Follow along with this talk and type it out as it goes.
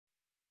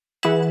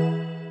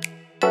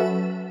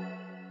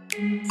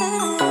Good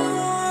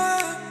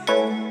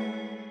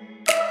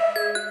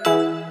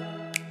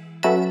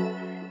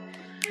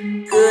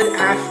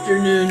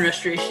afternoon,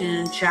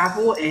 Restoration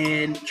Chapel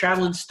and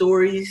Traveling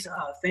Stories,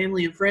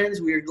 family and friends.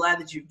 We are glad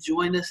that you've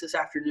joined us this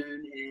afternoon,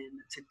 and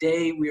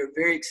today we are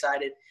very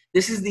excited.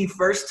 This is the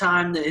first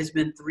time that has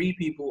been 3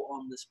 people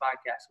on this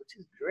podcast, which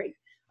is great.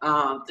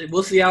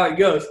 We'll see how it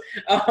goes,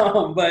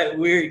 but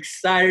we're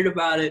excited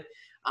about it.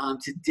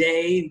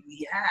 Today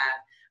we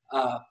have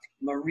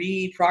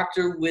Marie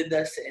Proctor with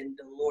us and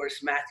Delores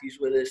Matthews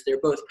with us.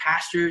 They're both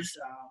pastors.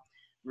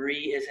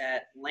 Marie is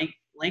at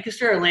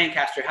Lancaster or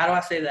Lancaster? How do I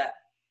say that?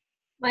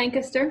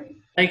 Lancaster.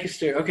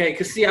 Lancaster. Okay,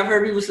 because see, I've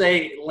heard people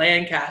say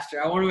Lancaster.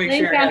 I want to make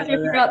sure.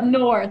 Lancaster up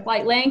north,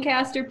 like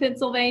Lancaster,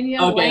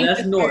 Pennsylvania. Okay, Lancaster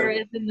that's north.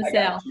 Is in the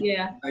south.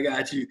 Yeah. I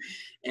got you.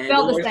 And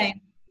Spelled the same.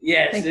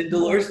 Yes, and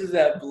Delores is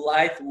at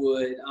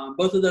Blythewood.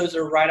 Both of those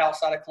are right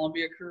outside of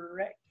Columbia,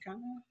 correct? Kind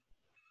of.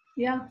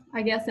 Yeah,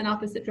 I guess in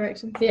opposite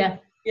directions. Yeah.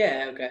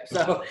 Yeah, okay.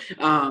 So,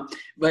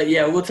 but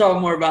yeah, we'll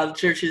talk more about the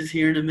churches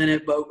here in a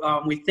minute. But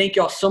we thank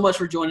y'all so much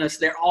for joining us.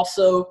 They're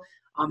also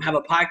have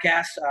a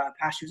podcast,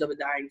 Pastors of a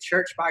Dying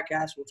Church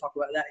podcast. We'll talk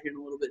about that here in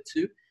a little bit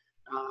too.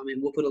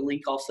 And we'll put a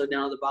link also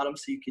down at the bottom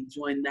so you can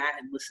join that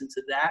and listen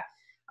to that.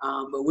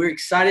 But we're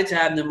excited to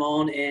have them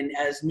on. And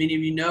as many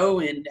of you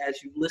know, and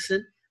as you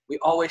listen, we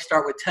always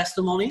start with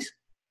testimonies.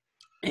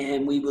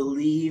 And we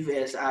believe,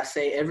 as I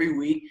say every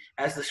week,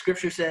 as the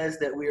scripture says,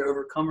 that we are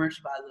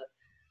overcomers by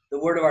the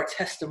word of our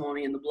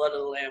testimony and the blood of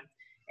the Lamb.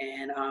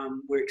 And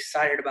we're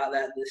excited about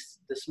that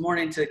this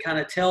morning to kind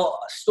of tell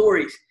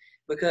stories,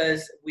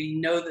 because we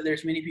know that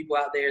there's many people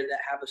out there that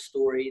have a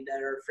story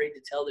that are afraid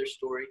to tell their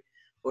story,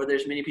 or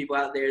there's many people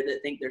out there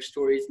that think their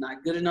story is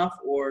not good enough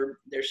or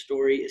their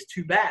story is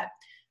too bad.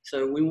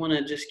 So we want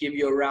to just give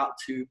you a route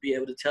to be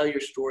able to tell your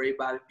story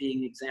by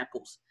being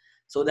examples.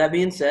 So with that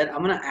being said,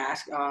 I'm going to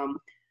ask,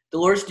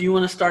 Delores, do you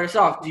want to start us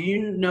off? Do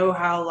you know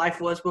how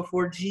life was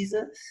before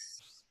Jesus?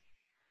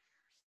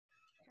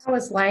 How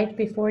was life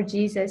before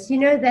Jesus? You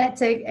know,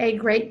 that's a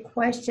great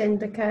question,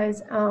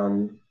 because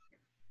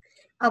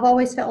I've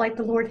always felt like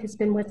the Lord has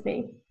been with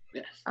me.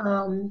 Yes.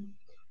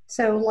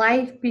 So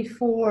life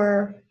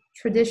before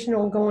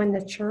traditional going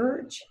to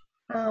church,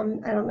 I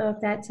don't know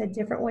if that's a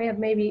different way of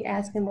maybe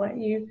asking what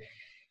you,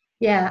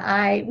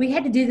 we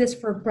had to do this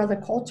for Brother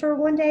Coulter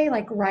one day,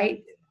 like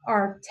write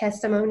our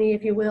testimony,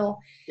 if you will.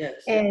 Yes.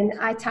 And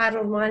I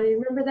titled mine,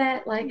 remember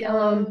that? Like,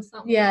 Yellow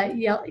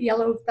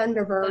Yellow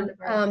Thunderbird.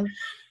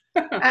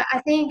 I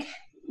think,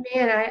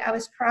 man, I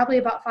was probably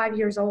about 5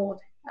 years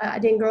old. I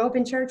didn't grow up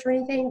in church or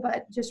anything,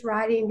 but just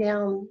riding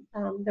down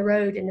the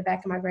road in the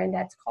back of my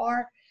granddad's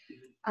car.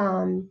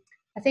 I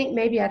think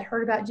maybe I'd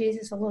heard about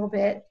Jesus a little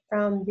bit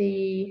from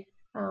the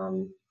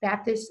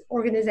Baptist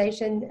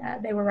organization.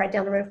 They were right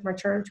down the road from our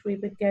church. We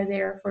would go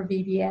there for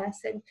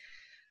VBS. And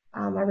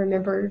I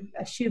remember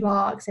a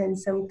shoebox and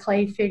some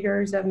clay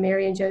figures of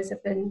Mary and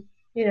Joseph and,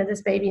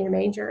 this baby in a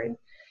manger.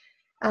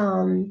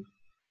 And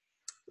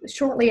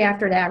shortly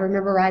after that, I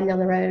remember riding down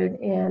the road,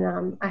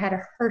 and I had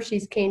a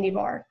Hershey's candy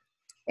bar.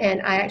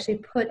 And I actually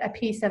put a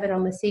piece of it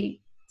on the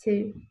seat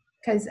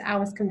because I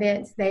was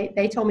convinced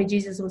they told me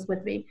Jesus was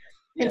with me.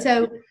 Yeah. And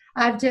so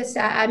I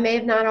may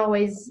have not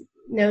always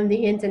known the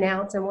ins and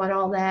outs and what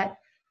all that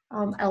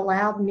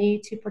allowed me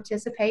to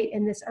participate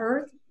in this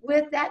earth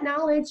with that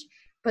knowledge,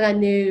 but I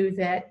knew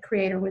that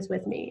Creator was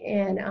with me.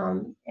 And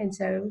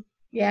so,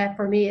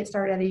 for me, it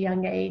started at a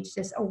young age,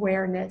 this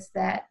awareness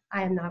that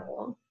I am not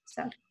alone.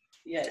 So.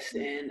 Yes.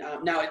 And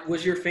now,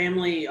 was your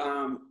family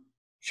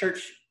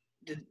church?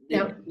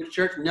 No.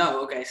 Church?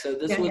 No. Okay. So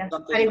this was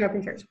something. I didn't grow up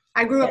in church.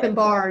 I grew up in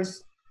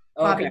bars.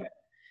 Okay. Bobby.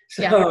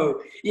 So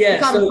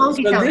so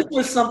this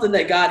was something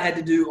that God had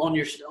to do on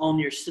your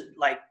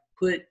like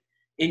put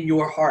in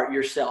your heart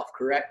yourself,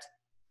 correct?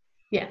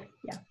 Yeah.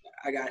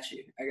 I got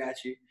you.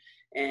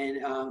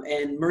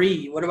 And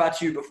Marie, what about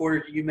you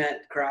before you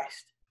met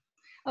Christ?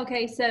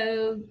 Okay,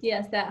 so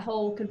yes, that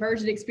whole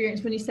conversion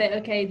experience, when you say,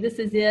 okay, this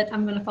is it,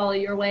 I'm going to follow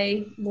your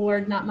way,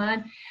 Lord, not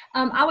mine.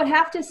 I would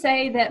have to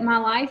say that my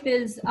life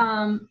is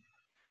kind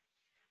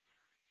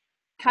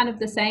of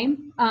the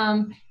same,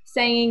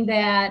 saying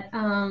that,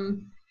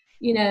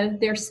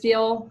 there's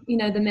still, the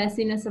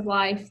messiness of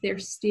life.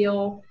 There's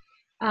still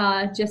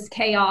just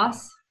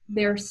chaos.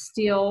 There's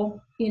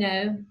still,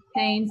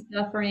 pain,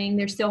 suffering.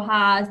 There's still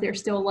highs. There's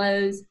still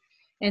lows.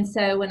 And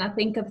so when I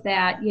think of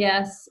that,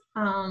 yes,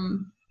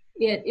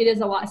 it is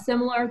a lot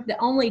similar. The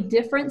only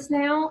difference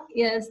now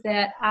is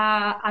that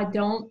I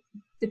don't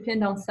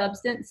depend on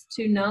substance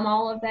to numb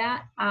all of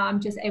that. I'm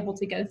just able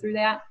to go through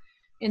that.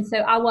 And so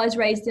I was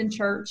raised in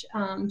church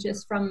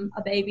just from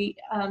a baby,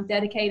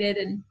 dedicated.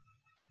 And,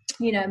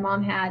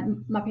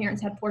 my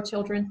parents had 4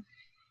 children.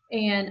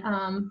 And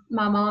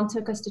my mom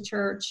took us to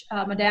church.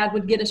 My dad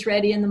would get us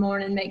ready in the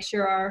morning, make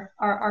sure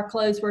our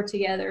clothes were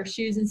together,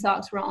 shoes and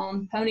socks were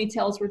on,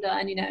 ponytails were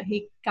done.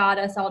 He got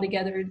us all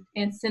together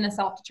and sent us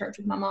off to church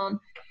with my mom.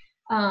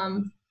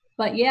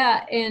 But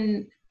yeah,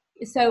 and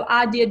so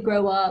I did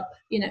grow up,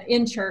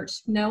 in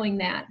church knowing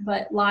that,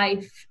 but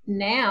life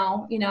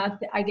now,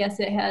 I guess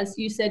it has,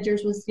 you said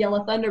yours was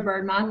Yellow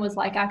Thunderbird. Mine was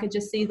like, I could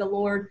just see the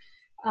Lord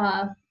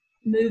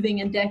moving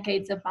in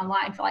decades of my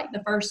life. Like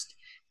the first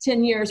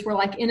 10 years were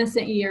like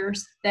innocent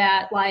years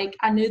that like,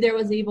 I knew there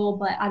was evil,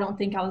 but I don't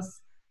think I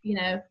was,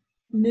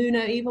 knew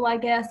no evil, I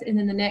guess. And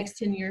then the next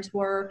 10 years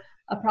were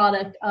a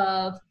product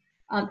of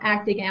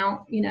acting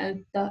out,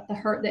 the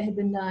hurt that had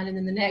been done. And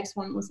then the next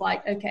one was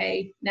like,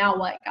 okay, now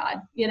what,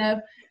 God,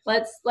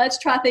 let's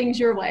try things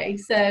your way.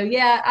 So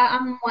yeah,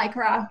 I'm like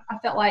her. I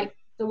felt like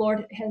the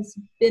Lord has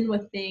been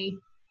with me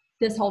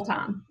this whole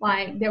time.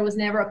 Like there was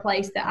never a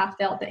place that I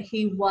felt that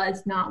he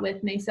was not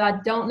with me. So I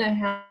don't know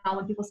how,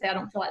 when people say I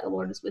don't feel like the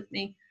Lord is with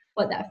me,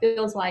 what that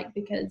feels like,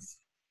 because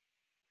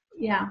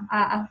yeah,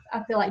 I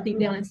feel like deep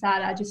down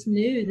inside, I just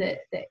knew that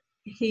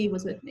he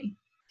was with me.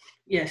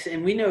 Yes,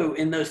 and we know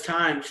in those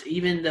times,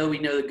 even though we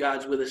know that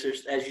God's with us,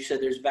 as you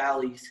said, there's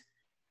valleys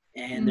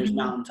and there's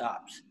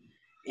mountaintops.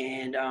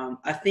 And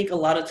I think a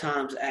lot of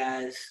times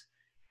as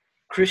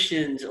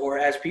Christians or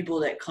as people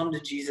that come to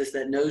Jesus,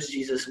 that knows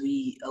Jesus,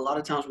 a lot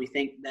of times we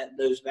think that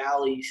those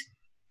valleys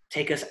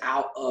take us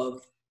out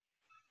of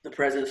the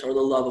presence or the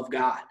love of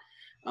God,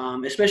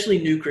 especially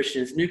new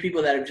Christians, new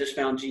people that have just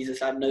found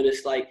Jesus. I've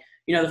noticed like,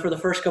 for the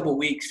first couple of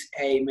weeks,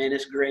 hey, man,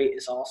 it's great,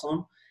 it's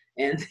awesome.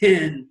 And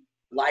then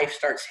life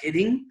starts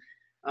hitting,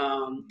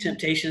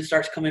 temptation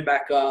starts coming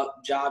back up,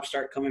 jobs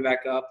start coming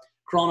back up,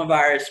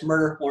 coronavirus,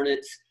 murder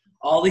hornets,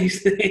 all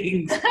these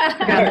things.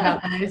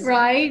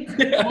 Right.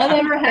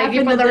 Whatever happened. Thank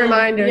you for the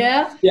reminder.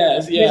 Yeah.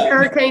 Yes, yeah. This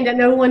hurricane that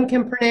no one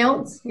can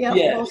pronounce. Yep.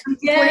 Yes.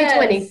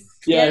 2020.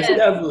 Yes,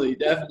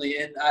 definitely.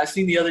 And I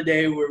seen the other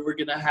day where we're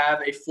going to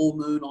have a full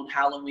moon on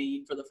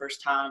Halloween for the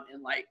first time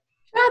in like,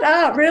 Shut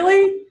up,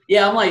 really?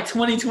 yeah, I'm like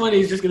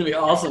 2020 is just going to be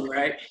awesome,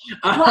 right?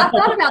 Well, I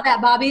thought about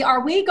that, Bobby.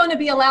 Are we going to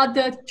be allowed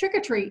to trick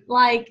or treat?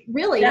 Like,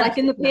 really? Yes. Like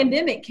in the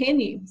pandemic, can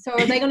you? So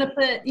are they going to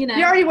put, You're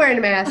already wearing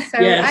a mask, so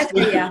yes. I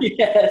see ya.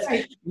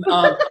 Yes.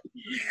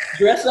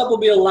 Dress up will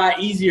be a lot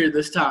easier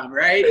this time,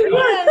 right?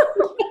 Yes.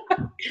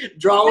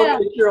 Draw a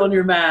picture on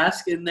your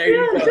mask, and there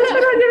you go. Put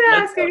on your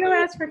mask and go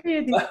ask for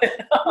candy. But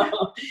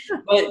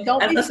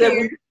don't be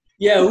scared.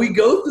 Yeah, we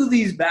go through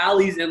these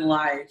valleys in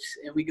lives,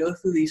 and we go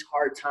through these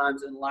hard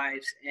times in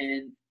lives,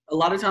 and a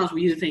lot of times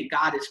we either think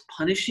God is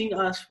punishing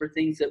us for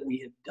things that we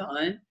have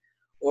done,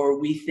 or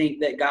we think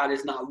that God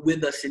is not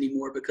with us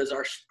anymore because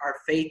our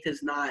faith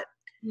has not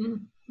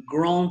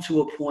grown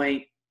to a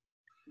point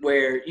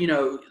where,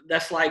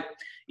 that's like,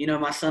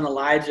 my son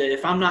Elijah,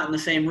 if I'm not in the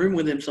same room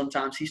with him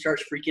sometimes, he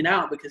starts freaking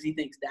out because he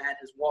thinks dad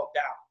has walked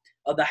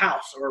out of the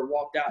house or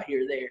walked out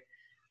here or there.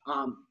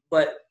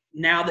 But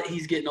now that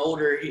he's getting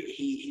older,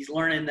 he's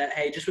learning that,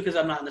 hey, just because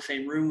I'm not in the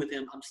same room with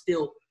him, I'm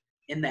still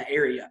in that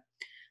area.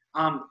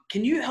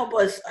 Can you help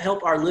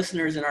our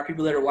listeners and our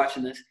people that are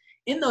watching this,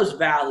 in those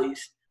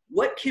valleys,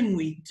 what can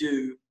we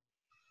do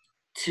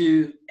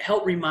to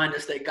help remind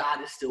us that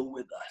God is still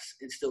with us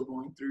and still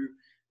going through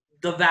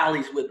the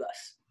valleys with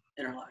us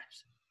in our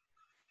lives?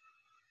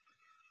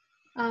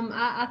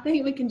 I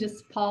think we can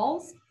just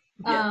pause.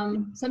 Yeah.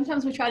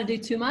 Sometimes we try to do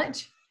too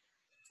much.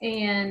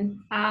 And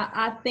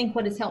I think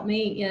what has helped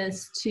me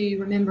is to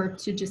remember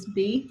to just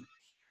be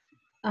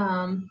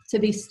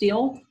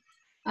still.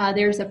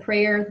 There's a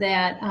prayer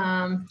that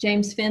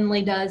James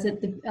Finley does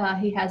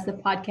he has the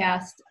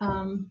podcast,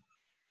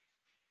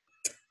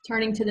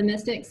 Turning to the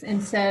Mystics.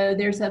 And so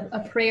there's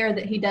a prayer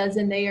that he does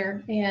in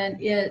there, and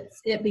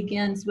it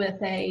begins with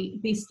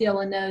be still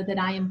and know that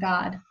I am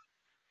God.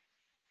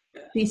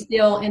 Be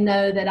still and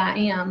know that I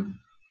am.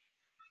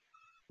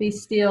 Be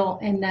still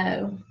and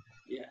know.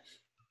 Yes.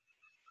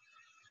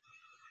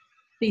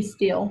 Be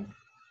still.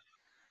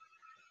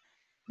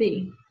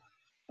 Be.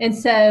 And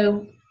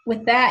so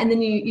with that, and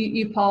then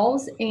you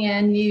pause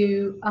and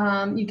you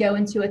go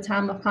into a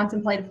time of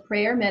contemplative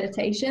prayer,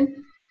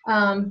 meditation.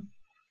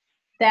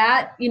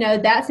 That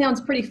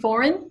sounds pretty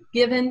foreign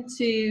given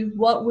to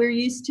what we're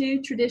used to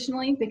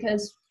traditionally,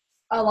 because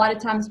a lot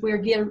of times we're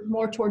geared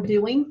more toward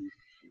doing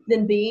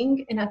than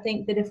being. And I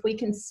think that if we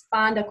can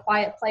find a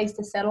quiet place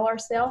to settle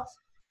ourselves,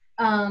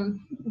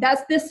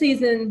 that's this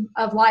season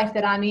of life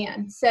that I'm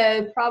in.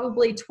 So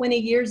probably 20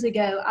 years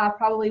ago, I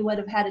probably would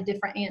have had a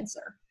different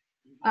answer.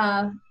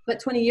 But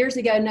 20 years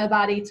ago,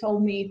 nobody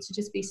told me to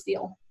just be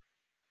still.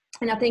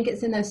 And I think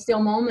it's in those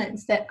still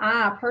moments that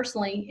I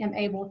personally am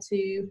able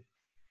to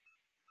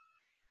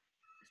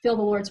feel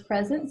the Lord's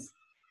presence.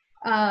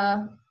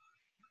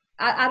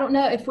 I don't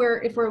know if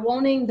we're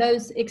wanting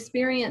those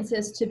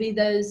experiences to be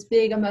those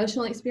big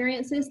emotional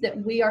experiences that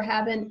we are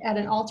having at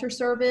an altar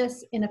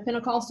service in a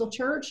Pentecostal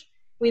church.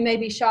 We may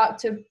be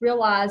shocked to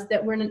realize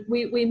that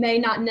we may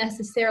not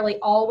necessarily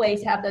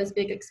always have those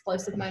big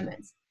explosive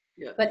moments.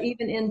 Yeah. But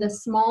even in the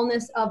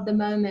smallness of the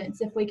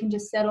moments, if we can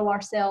just settle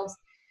ourselves.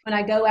 When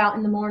I go out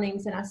in the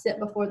mornings and I sit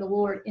before the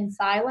Lord in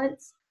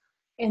silence,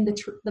 and I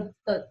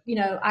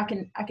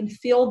can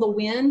feel the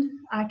wind,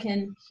 I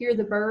can hear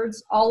the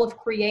birds, all of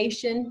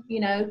creation,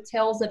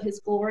 tells of His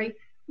glory.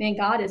 Man,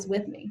 God is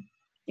with me.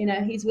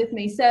 He's with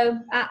me. So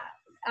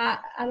I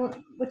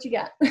don't, what you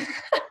got?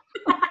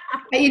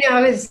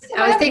 I was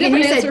thinking,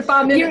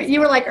 you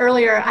were like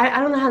earlier, I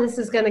don't know how this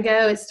is going to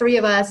go. It's three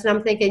of us. And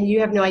I'm thinking,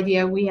 you have no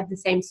idea. We have the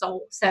same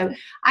soul. So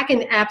I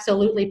can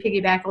absolutely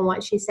piggyback on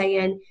what she's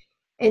saying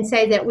and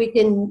say that we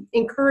can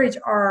encourage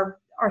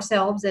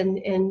ourselves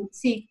and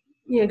seek,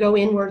 go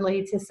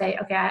inwardly to say,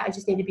 okay, I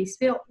just need to be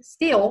still,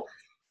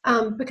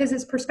 because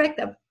it's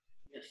perspective.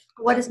 Yes.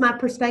 What is my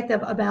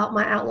perspective about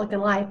my outlook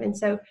in life? And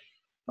so,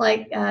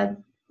 like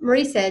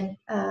Marie said,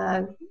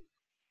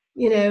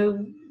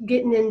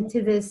 getting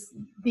into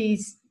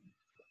these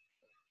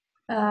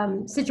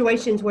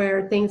situations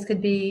where things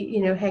could be,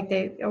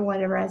 hectic or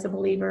whatever as a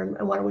believer,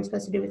 and what are we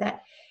supposed to do with that?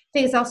 I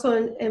think it's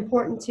also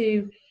important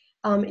to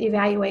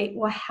evaluate,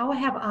 well, how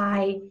have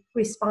I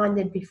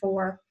responded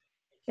before?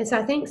 And so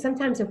I think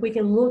sometimes if we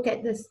can look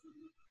at this,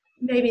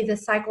 maybe the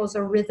cycles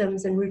or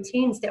rhythms and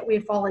routines that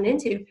we've fallen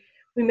into,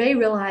 we may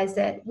realize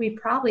that we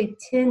probably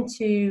tend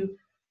to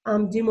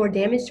do more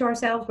damage to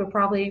ourselves. We're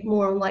probably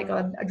more like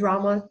a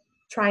drama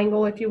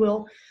triangle, if you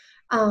will.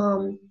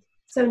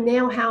 So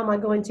now how am I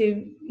going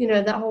to,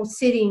 that whole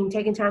sitting,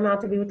 taking time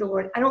out to be with the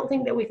Lord? I don't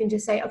think that we can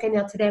just say, okay,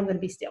 now today I'm going to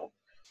be still.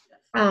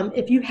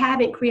 If you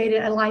haven't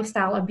created a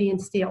lifestyle of being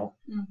still,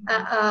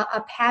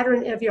 a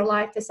pattern of your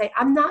life to say,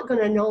 I'm not going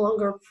to no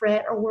longer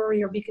fret or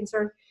worry or be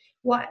concerned.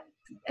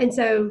 And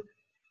so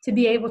to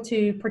be able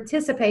to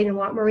participate in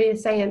what Maria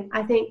is saying,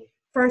 I think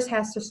first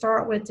has to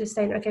start with just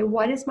saying, okay,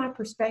 what is my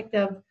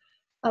perspective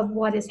of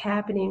what is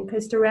happening?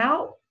 Because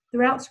throughout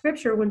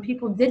Scripture, when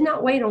people did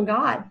not wait on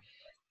God,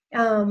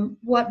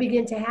 what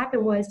began to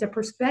happen was the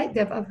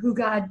perspective of who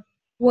God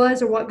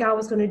was or what God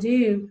was going to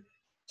do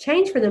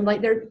changed for them.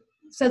 Like their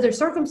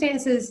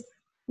circumstances,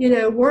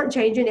 weren't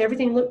changing.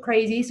 Everything looked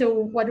crazy. So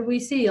what do we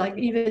see? Like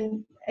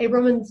even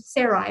Abram and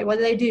Sarai, what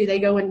do? They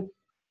go and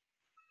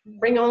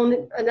bring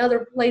on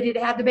another lady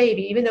to have the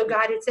baby, even though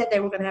God had said they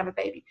were going to have a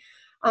baby.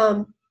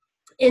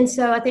 And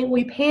so I think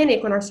we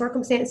panic when our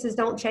circumstances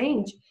don't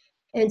change,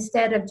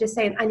 instead of just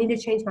saying, I need to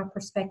change my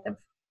perspective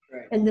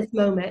in this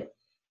moment.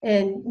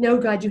 And no,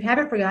 God, you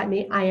haven't forgotten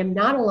me. I am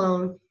not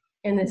alone.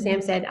 And then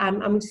Sam said,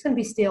 I'm just going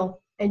to be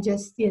still and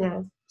just,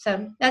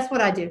 so that's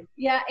what I do.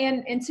 Yeah.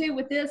 And too,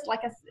 with this,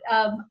 like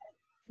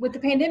with the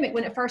pandemic,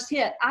 when it first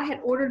hit, I had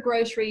ordered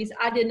groceries.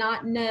 I did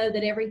not know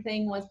that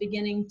everything was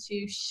beginning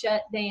to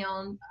shut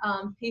down.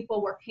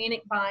 People were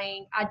panic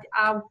buying.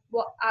 I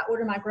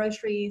ordered my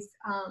groceries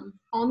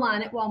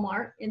online at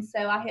Walmart. And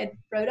so I had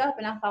rode up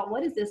and I thought,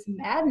 what is this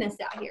madness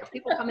out here?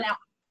 People coming out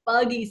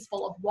buggies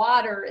full of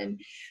water and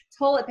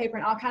toilet paper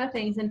and all kind of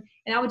things. And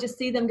I would just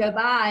see them go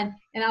by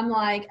and I'm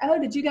like, oh,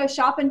 did you go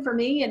shopping for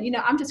me? And,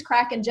 I'm just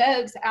cracking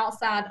jokes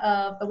outside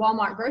of the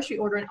Walmart grocery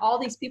order. And all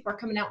these people are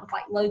coming out with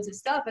like loads of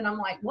stuff. And I'm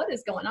like, what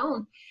is going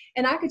on?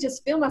 And I could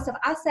just feel myself.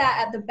 I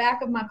sat at the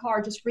back of my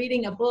car, just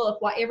reading a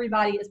book while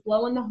everybody is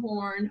blowing the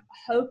horn,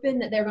 hoping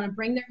that they're going to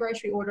bring their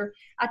grocery order.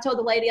 I told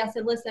the lady, I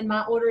said, listen,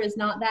 my order is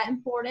not that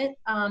important.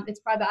 It's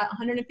probably about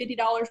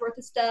 $150 worth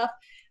of stuff.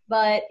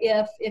 But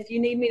if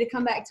you need me to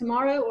come back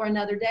tomorrow or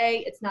another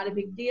day, it's not a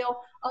big deal.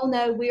 Oh,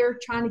 no, we're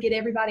trying to get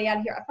everybody out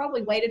of here. I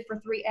probably waited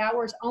for 3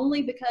 hours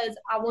only because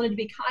I wanted to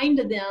be kind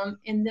to them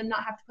and them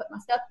not have to put my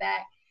stuff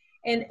back.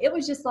 And it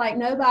was just like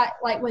nobody,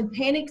 like when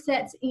panic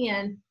sets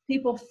in,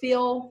 people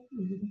feel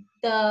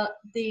the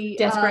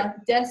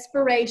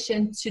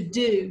desperation to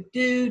do,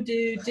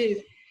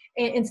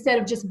 instead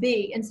of just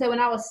be. And so when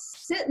I was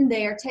sitting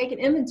there taking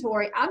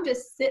inventory, I'm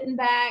just sitting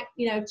back,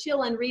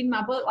 chilling, reading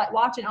my book, like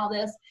watching all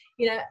this,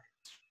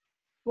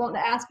 wanting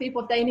to ask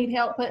people if they need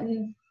help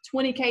putting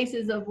 20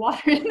 cases of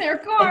water in their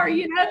car,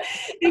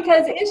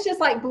 because it's just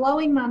like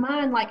blowing my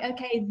mind. Like,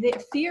 okay, the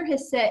fear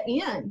has set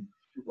in.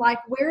 Like,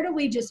 where do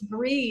we just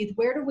breathe?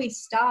 Where do we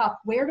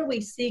stop? Where do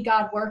we see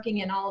God working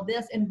in all of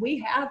this? And we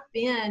have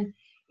been,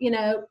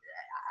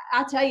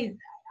 I tell you,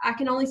 I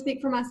can only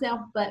speak for myself,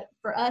 but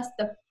for us,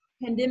 the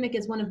pandemic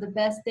is one of the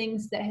best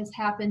things that has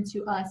happened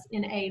to us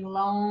in a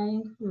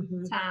long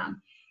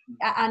time.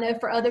 I know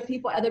for other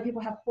people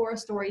have horror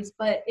stories,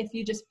 but if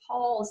you just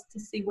pause to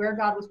see where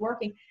God was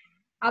working,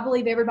 I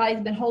believe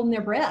everybody's been holding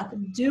their breath,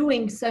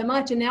 doing so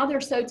much, and now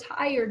they're so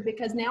tired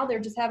because now they're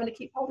just having to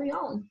keep holding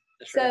on.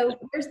 That's right. So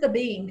where's the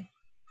being?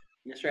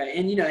 That's right.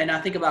 And, and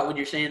I think about when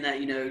you're saying that,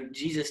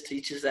 Jesus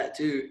teaches that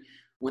too.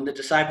 When the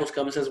disciples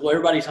come and says, well,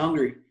 everybody's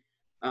hungry.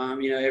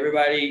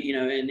 Everybody,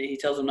 and he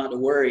tells them not to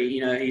worry.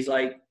 He's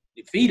like,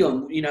 feed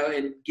them,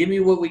 and give me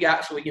what we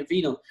got so we can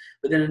feed them.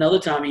 But then another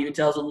time he even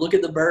tells them, look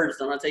at the birds.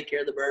 Don't I take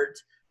care of the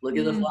birds? Look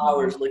at the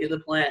flowers. Look at the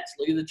plants.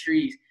 Look at the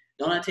trees.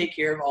 Don't I take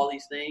care of all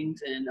these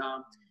things? And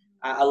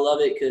I love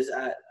it because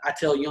I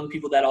tell young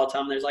people that all the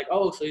time. There's like,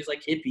 oh, so he's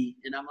like hippie.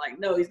 And I'm like,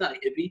 no, he's not a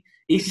hippie.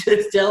 He's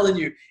just telling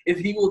you, if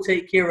he will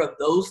take care of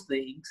those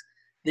things,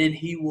 then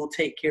he will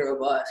take care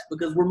of us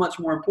because we're much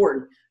more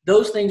important.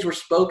 Those things were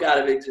spoke out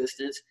of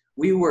existence.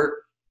 We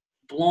were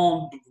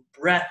blown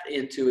breath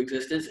into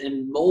existence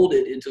and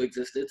molded into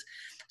existence.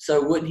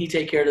 So wouldn't he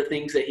take care of the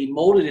things that he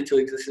molded into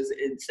existence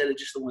instead of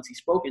just the ones he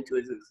spoke into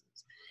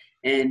existence?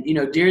 And,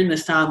 during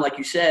this time, like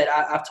you said,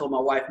 I've told my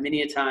wife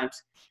many a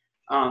times,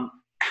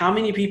 how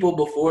many people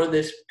before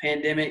this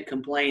pandemic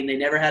complained they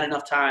never had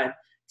enough time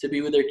to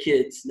be with their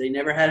kids? They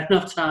never had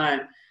enough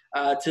time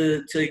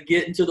to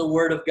get into the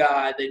Word of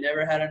God. They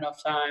never had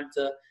enough time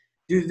to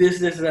do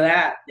this, and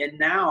that. And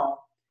now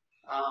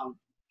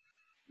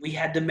we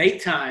had to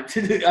make time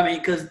to do. I mean,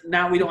 because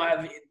now we don't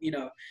have,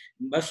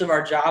 most of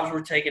our jobs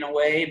were taken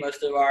away.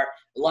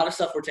 A lot of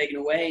stuff were taken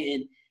away,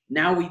 and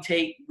now we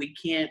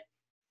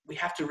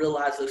have to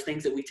realize those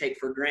things that we take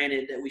for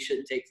granted that we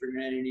shouldn't take for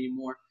granted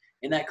anymore.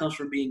 And that comes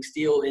from being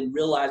still and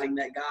realizing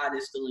that God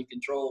is still in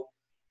control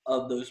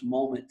of those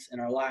moments in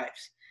our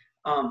lives.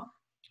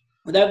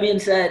 With that being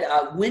said,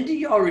 when do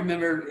y'all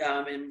remember,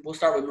 and we'll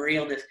start with Marie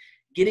on this,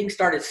 getting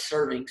started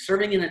serving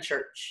in a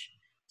church,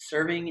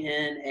 serving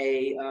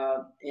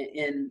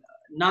in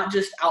not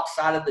just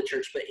outside of the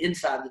church, but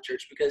inside the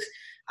church? Because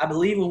I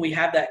believe when we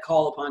have that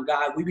call upon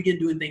God, we begin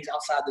doing things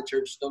outside the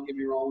church. Don't get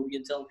me wrong. We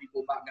begin telling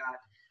people about God.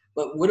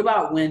 But what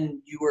about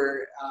when you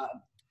were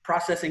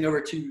processing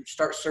over to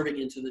start serving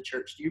into the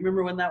church? Do you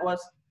remember when that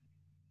was?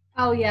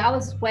 Oh yeah, I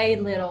was way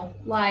little.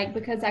 Like,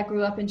 because I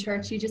grew up in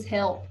church, you just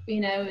help.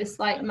 It's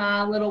like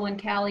my little one,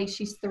 Callie,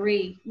 she's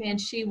 3. Man,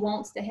 she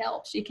wants to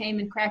help. She came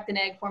and cracked an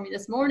egg for me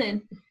this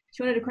morning.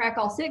 She wanted to crack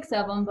all 6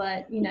 of them,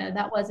 but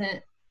that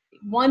wasn't,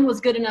 one was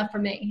good enough for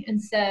me.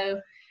 And so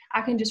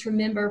I can just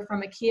remember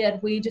from a kid,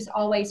 we just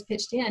always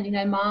pitched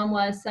in. Mom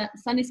was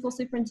Sunday school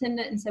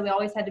superintendent, and so we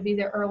always had to be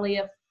there early.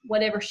 If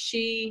whatever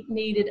she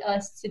needed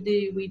us to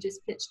do, we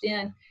just pitched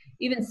in.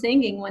 Even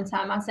singing, one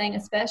time I sang a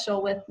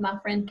special with my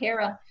friend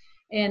Kara,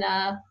 and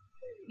I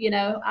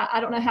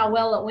don't know how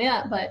well it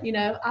went, but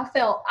I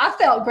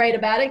felt great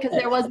about it because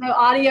there was no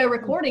audio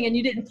recording and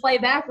you didn't play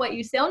back what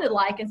you sounded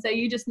like, and so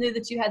you just knew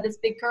that you had this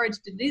big courage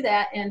to do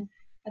that. And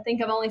I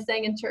think I've only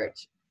sang in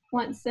church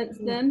once since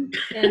then,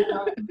 and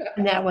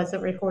that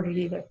wasn't recorded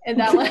either. And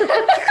that was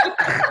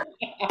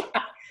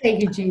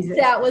thank you, Jesus.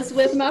 That was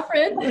with my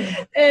friend,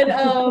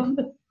 and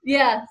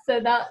yeah,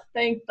 so that,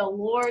 thank the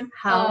Lord.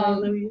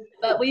 Hallelujah.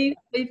 But we've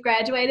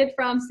graduated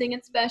from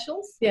singing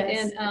specials.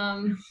 Yes.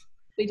 And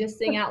we just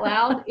sing out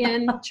loud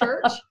in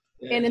church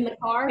and in the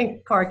car.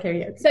 And car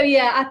karaoke. So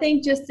yeah, I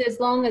think just as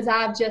long as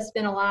I've just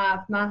been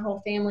alive, my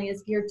whole family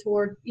is geared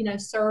toward,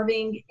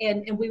 serving,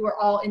 and we were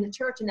all in the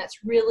church, and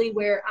that's really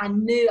where I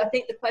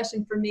think the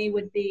question for me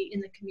would be in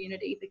the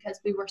community,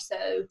 because we were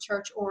so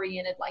church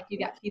oriented. Like, you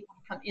got people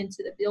who come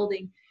into the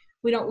building.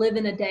 We don't live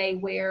in a day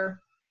where,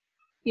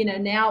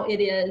 now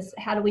it is,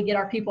 how do we get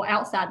our people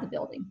outside the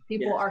building?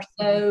 People are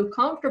so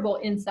comfortable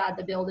inside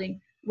the building.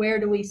 Where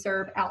do we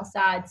serve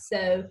outside?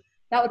 So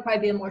that would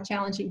probably be a more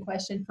challenging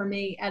question for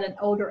me at an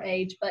older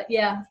age. But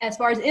yeah, as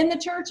far as in the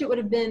church, it would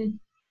have been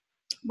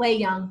way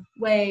young,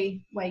 way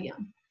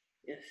young.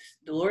 Yes.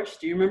 Delores,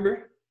 do you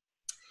remember?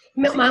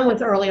 Mine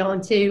was early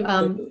on too.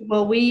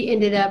 Well, we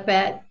ended up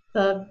at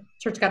the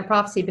Church Got a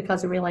Prophecy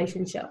because of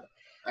relationship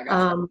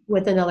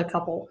with another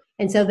couple.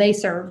 And so they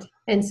served.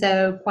 And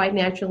so quite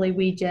naturally,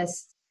 we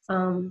just,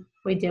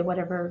 we did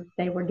whatever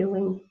they were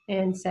doing.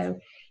 And so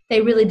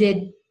they really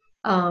did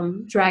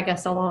drag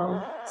us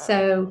along.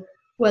 So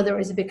whether it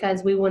was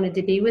because we wanted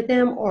to be with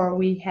them or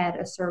we had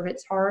a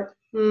servant's heart,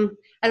 I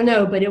don't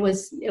know, but it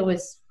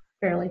was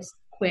fairly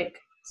quick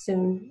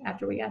soon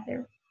after we got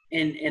there.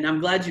 And I'm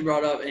glad you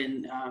brought up,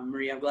 and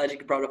Marie, I'm glad you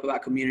brought up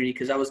about community,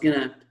 because I was going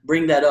to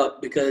bring that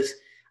up, because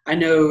I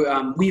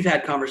know we've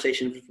had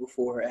conversations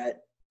before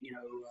at,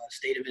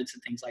 state events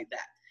and things like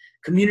that.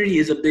 Community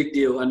is a big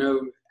deal. I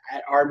know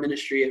at our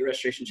ministry at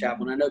Restoration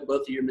Chapel, and I know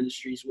both of your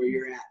ministries where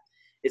you're at,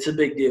 it's a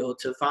big deal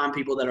to find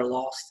people that are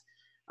lost,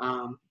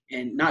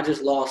 and not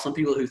just lost, some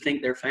people who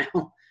think they're found,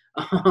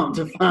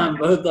 to find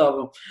both of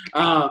them.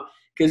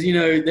 Because,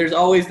 there's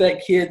always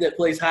that kid that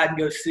plays hide and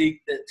go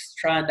seek that's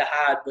trying to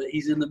hide, but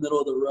he's in the middle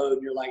of the road,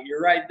 and you're like,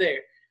 you're right there.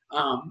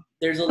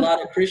 There's a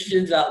lot of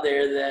Christians out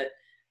there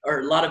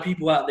or a lot of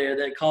people out there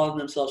that call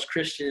themselves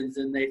Christians,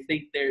 and they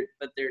think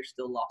they're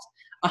still lost.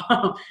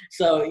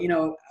 So,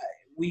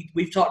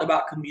 we've talked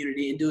about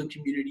community and doing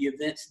community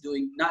events,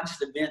 doing not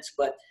just events,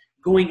 but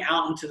going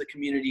out into the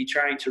community,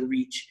 trying to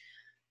reach.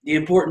 The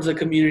importance of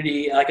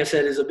community, like I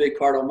said, is a big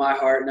part on my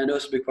heart, and I know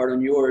it's a big part on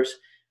yours.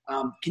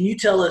 Can you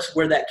tell us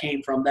where that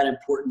came from, that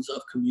importance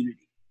of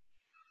community?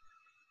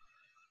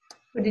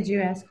 What did you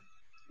ask?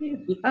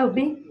 Oh,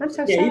 me? I'm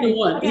so sorry. Either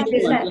one. I'm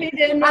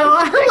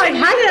like,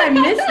 how did I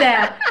miss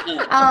that?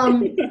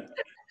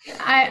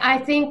 I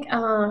think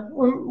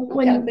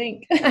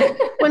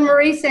when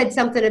Marie said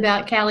something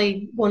about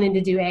Callie wanting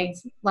to do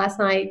eggs last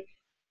night,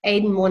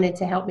 Aiden wanted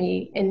to help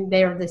me, and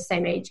they're the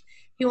same age.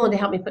 He wanted to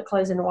help me put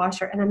clothes in the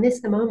washer, and I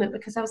missed the moment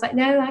because I was like,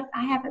 no,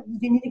 I haven't.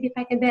 You need to get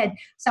back in bed.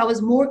 So I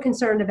was more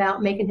concerned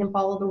about making him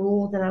follow the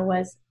rule than I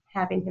was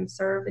having him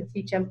serve and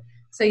teach him.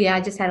 So yeah,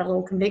 I just had a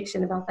little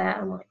conviction about that.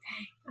 I'm like,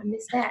 dang, I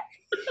missed that.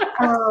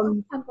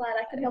 I'm glad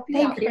I could help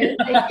you out. Thank you.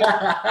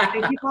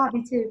 Thank you,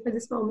 Bobby, too, for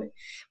this moment.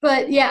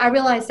 But yeah, I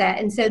realized that.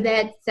 And so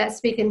that's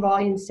speaking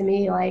volumes to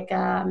me. Like,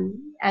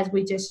 as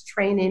we just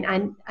training,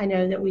 I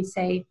know that we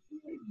say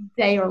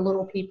they are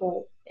little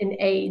people in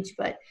age,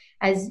 but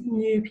as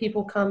new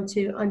people come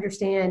to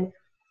understand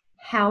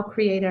how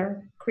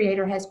Creator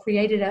Creator has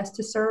created us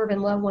to serve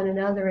and love one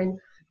another, and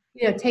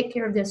take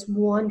care of this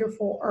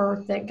wonderful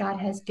earth that God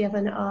has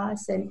given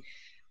us. And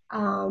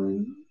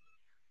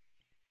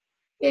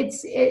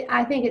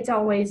I think it's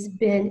always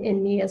been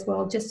in me as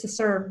well, just to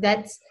serve.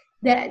 That's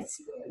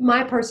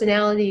my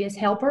personality is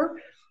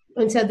helper,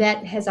 and so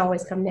that has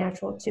always come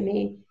natural to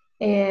me.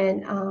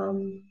 And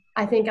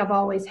I think I've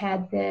always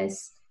had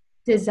this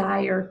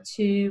desire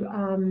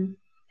to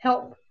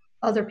help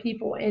other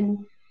people.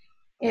 And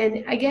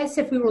I guess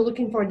if we were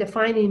looking for a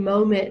defining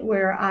moment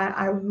where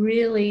I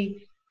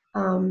really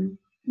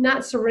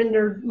not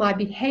surrendered my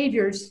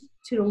behaviors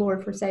to the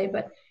Lord per se,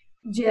 but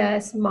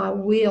just my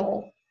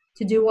will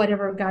to do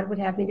whatever God would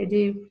have me to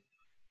do,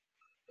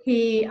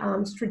 He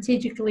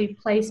strategically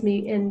placed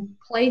me in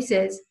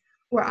places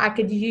where I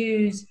could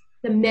use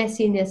the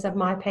messiness of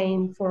my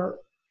pain for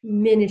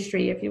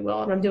ministry, if you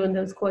will. And I'm doing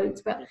those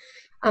quotes, but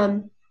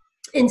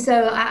and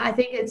so I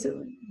think it's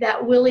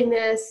that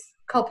willingness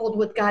coupled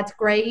with God's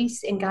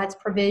grace and God's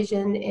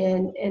provision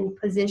and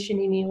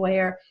positioning me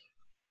where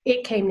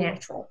it came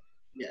natural.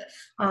 Yes.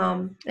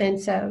 And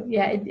so,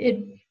 yeah,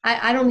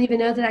 I don't even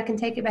know that I can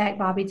take it back,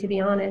 Bobby, to be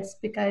honest,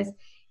 because,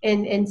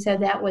 and so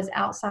that was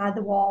outside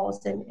the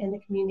walls and the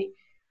community.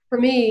 For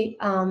me,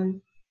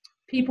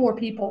 people are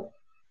people.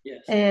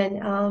 Yes. And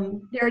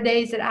there are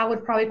days that I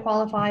would probably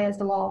qualify as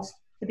the lost,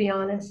 to be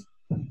honest.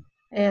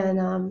 And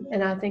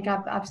I think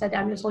I've said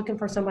I'm just looking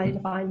for somebody to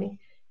find me.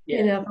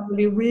 Yeah. I'm going to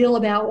be real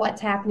about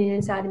what's happening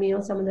inside of me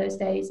on some of those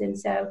days. And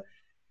so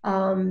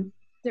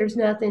there's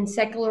nothing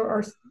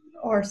secular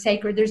or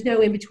sacred. There's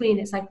no in between.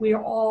 It's like we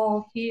are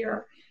all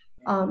here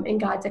in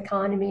God's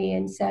economy.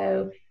 And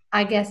so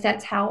I guess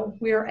that's how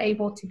we're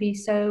able to be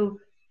so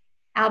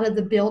out of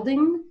the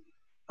building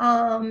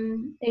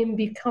and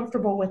be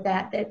comfortable with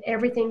that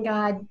everything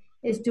God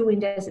is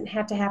doing doesn't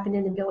have to happen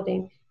in the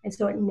building. And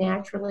so it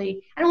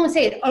naturally, I don't want to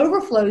say it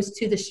overflows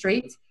to the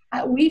streets.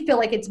 We feel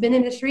like it's been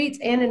in the streets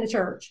and in the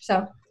church.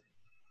 So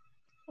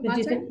did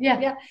you think?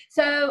 Yeah.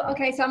 So,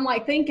 okay. So I'm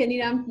like thinking,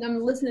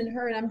 I'm listening to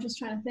her and I'm just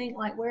trying to think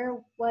like, where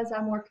was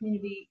I more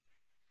community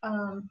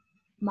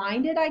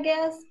minded, I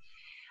guess?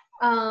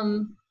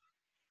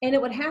 And it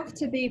would have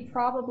to be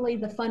probably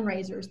the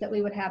fundraisers that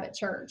we would have at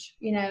church,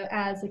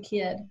 as a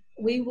kid.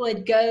 We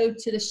would go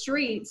to the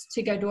streets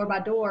to go door by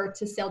door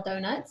to sell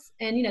donuts.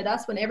 And,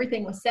 that's when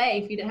everything was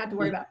safe. You didn't have to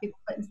worry about people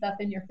putting stuff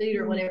in your food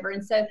or whatever.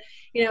 And so,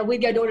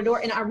 we'd go door to door.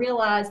 And I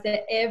realized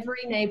that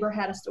every neighbor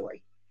had a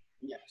story.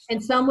 Yes.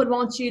 And some would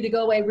want you to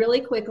go away really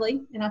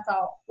quickly. And I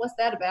thought, what's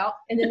that about?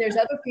 And then there's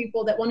other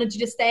people that wanted you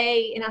to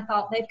stay. And I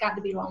thought, they've got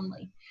to be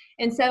lonely.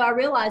 And so I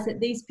realized that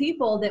these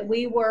people that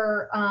we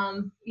were,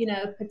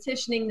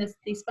 petitioning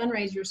these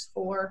fundraisers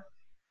for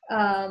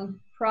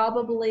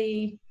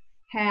probably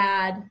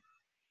had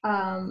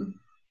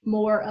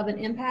more of an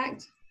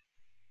impact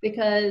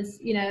because,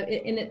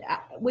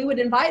 we would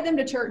invite them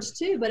to church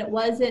too, but it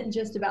wasn't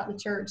just about the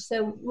church.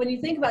 So when you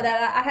think about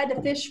that, I had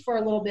to fish for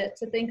a little bit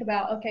to think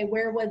about, okay,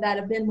 where would that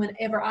have been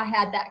whenever I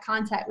had that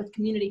contact with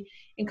community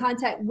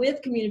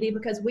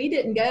because we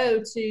didn't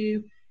go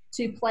to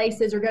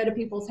places or go to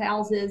people's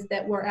houses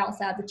that were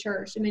outside the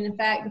church. I mean, in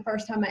fact, the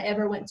first time I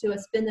ever went to a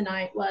spend the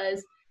night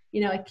was,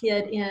 a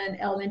kid in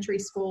elementary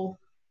school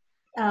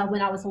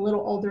when I was a little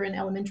older in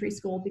elementary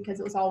school because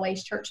it was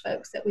always church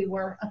folks that we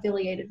were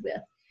affiliated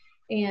with.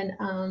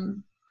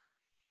 And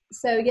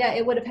so, yeah,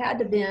 it would have had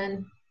to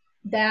been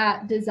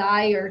that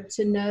desire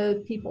to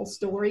know people's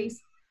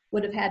stories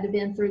would have had to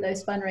been through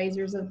those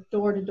fundraisers of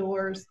door to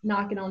doors,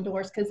 knocking on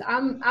doors. Because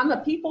I'm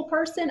a people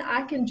person.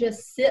 I can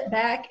just sit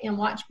back and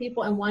watch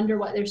people and wonder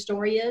what their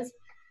story is,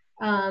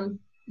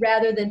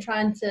 rather than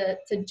trying to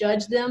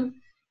judge them.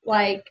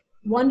 Like,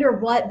 wonder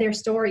what their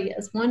story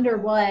is. Wonder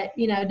what,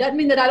 doesn't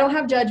mean that I don't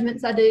have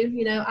judgments. I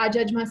do. I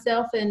judge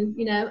myself, and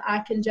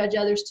I can judge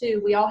others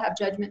too. We all have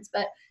judgments,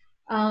 but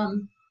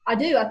I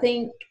do. I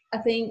think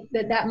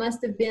that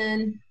must have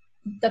been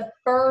the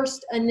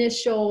first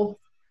initial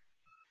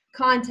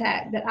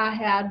contact that I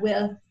had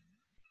with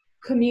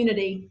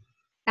community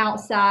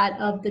outside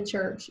of the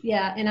church.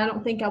 Yeah. And I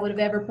don't think I would have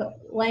ever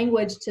put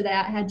language to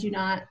that had you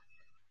not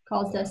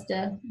caused us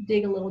to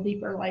dig a little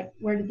deeper. Like,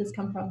 where did this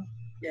come from?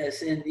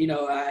 Yes. And,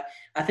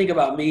 I think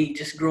about me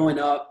just growing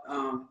up,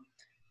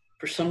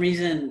 for some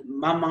reason,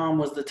 my mom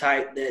was the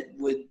type that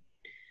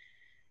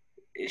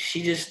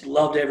she just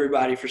loved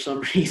everybody for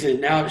some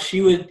reason. Now she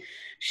would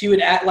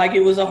act like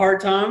it was a hard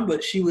time,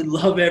 but she would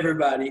love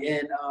everybody.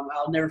 And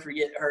I'll never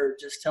forget her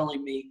just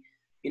telling me,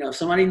 if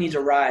somebody needs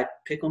a ride,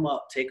 pick them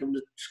up, take them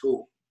to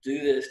school, do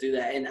this, do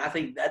that. And I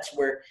think that's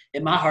where,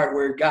 in my heart,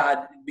 where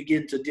God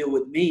began to deal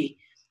with me.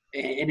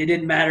 And it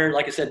didn't matter,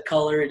 like I said,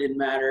 color. It didn't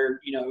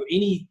matter,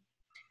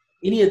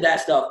 any of that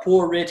stuff,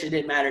 poor, rich, it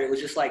didn't matter. It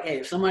was just like, hey,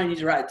 if somebody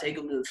needs a ride, take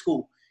them to the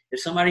school. If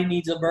somebody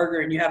needs a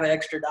burger and you have an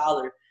extra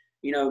 $1,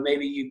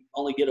 maybe you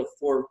only get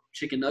 4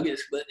 chicken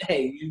nuggets, but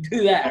hey, you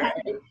do that,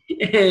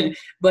 right?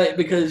 But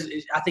because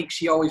I think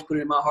she always put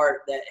it in my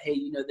heart that, hey,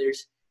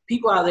 there's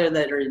people out there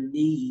that are in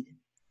need,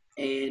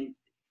 and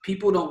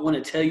people don't want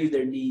to tell you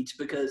their needs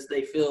because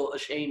they feel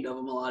ashamed of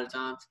them a lot of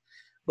times.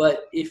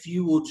 But if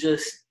you will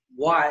just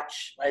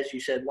watch, as you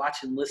said, watch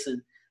and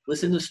listen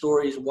to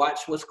stories, watch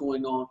what's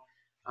going on.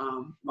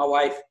 My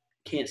wife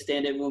can't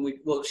stand it when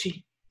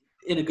she,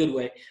 in a good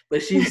way,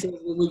 but she says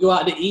when we go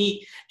out to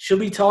eat, she'll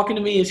be talking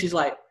to me and she's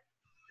like,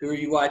 who are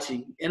you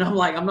watching? And I'm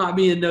like, I'm not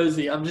being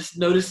nosy. I'm just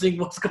noticing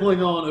what's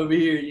going on over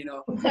here,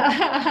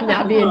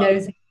 Not being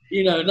nosy.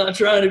 Not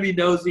trying to be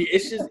nosy.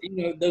 It's just,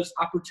 those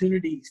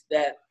opportunities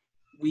that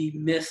we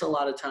miss a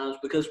lot of times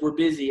because we're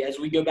busy. As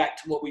we go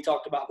back to what we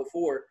talked about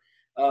before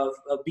of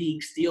being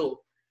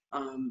still,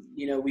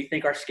 we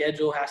think our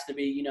schedule has to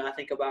be, I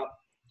think about,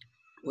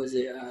 was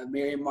it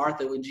Mary and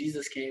Martha when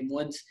Jesus came?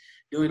 One's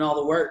doing all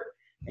the work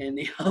and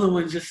the other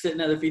one's just sitting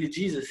at the feet of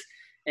Jesus.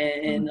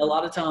 And a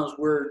lot of times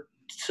we're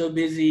so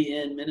busy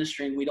in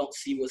ministering, we don't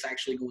see what's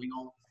actually going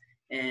on.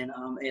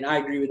 And I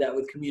agree with that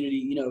with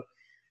community,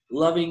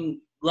 loving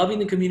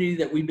the community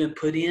that we've been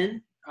put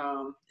in,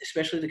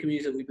 especially the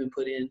communities that we've been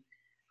put in,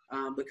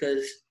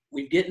 because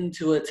we've gotten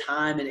to a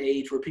time and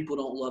age where people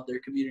don't love their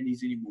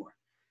communities anymore.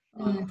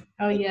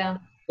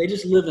 They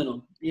just live in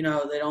them. They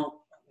don't.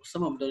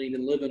 Some of them don't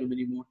even live in them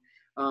anymore.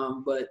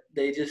 But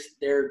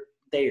they're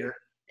there,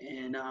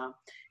 and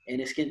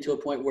it's getting to a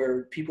point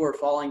where people are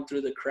falling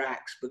through the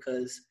cracks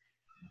because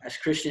as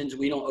Christians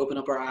we don't open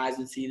up our eyes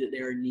and see that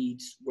there are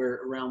needs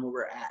around where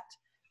we're at.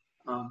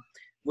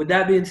 With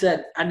that being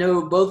said, I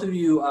know both of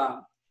you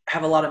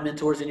have a lot of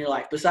mentors in your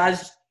life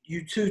besides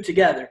you two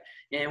together,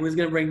 and we're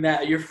going to bring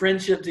that your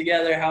friendship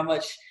together, how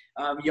much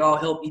y'all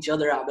help each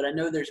other out. But I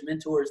know there's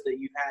mentors that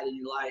you've had in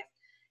your life,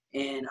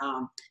 and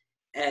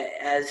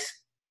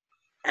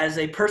as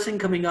a person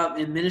coming up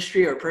in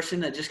ministry or a person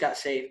that just got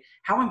saved,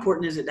 how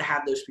important is it to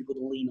have those people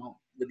to lean on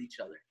with each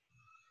other?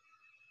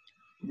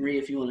 Marie,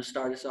 if you want to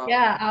start us off.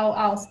 Yeah,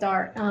 I'll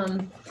start.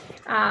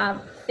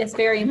 It's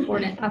very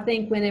important. I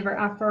think whenever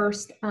I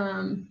first,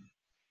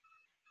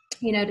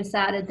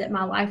 decided that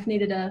my life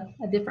needed a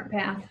different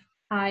path,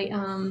 I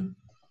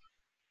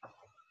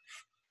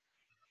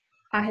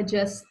had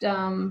just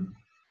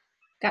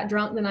got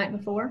drunk the night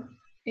before,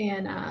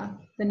 and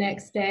the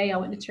next day I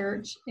went to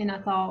church, and I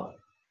thought,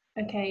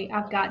 okay,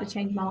 I've got to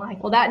change my life.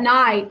 Well, that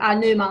night I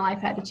knew my life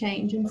had to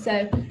change, and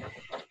so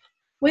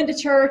went to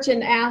church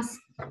and asked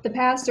the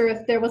pastor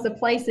if there was a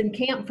place in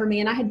camp for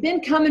me. And I had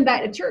been coming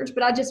back to church,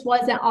 but I just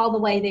wasn't all the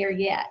way there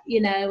yet,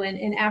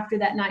 and after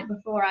that night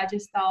before, I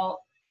just thought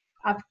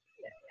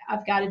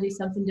I've got to do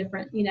something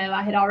different.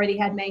 I had already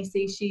had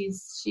Macy.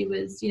 She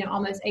was,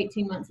 almost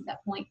 18 months at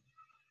that point.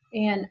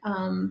 And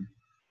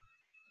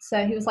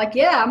so he was like,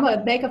 yeah, I'm going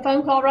to make a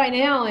phone call right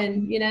now.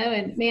 And,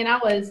 and man, I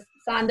was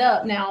signed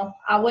up. Now,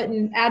 I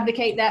wouldn't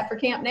advocate that for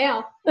camp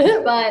now,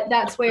 but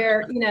that's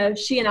where,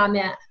 she and I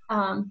met.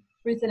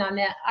 Ruth and I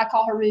met. I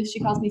call her Ruth. She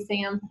calls me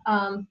Sam.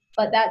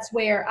 But that's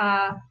where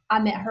I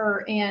met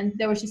her. And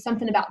there was just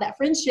something about that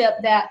friendship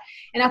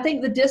and I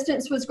think the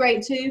distance was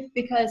great too,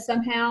 because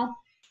somehow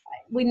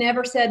we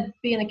never said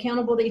being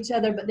accountable to each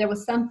other, but there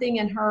was something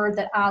in her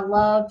that I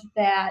loved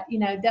that,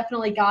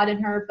 definitely God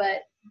in her,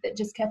 but that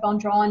just kept on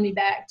drawing me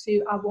back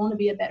to, I want to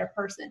be a better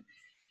person.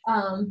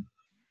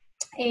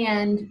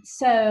 And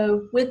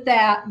so with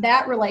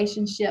that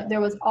relationship,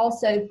 there was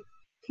also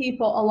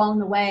people along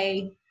the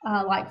way,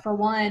 like for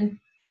one,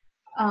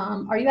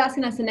 are you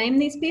asking us to name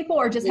these people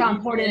or just how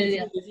important it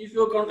is? If you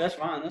feel comfortable, that's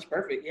fine. That's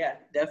perfect. Yeah,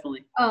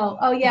 definitely.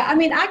 Oh yeah. I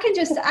mean, I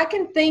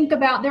can think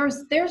about,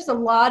 there's a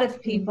lot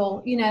of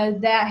people,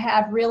 that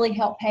have really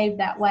helped pave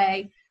that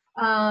way.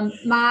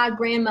 My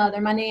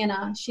grandmother, my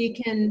Nana, she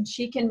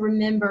can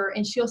remember,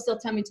 and she'll still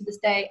tell me to this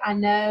day, I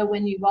know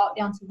when you walked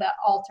down to the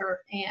altar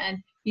and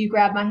you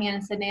grabbed my hand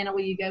and said, Nana,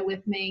 will you go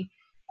with me?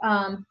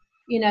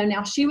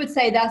 Now she would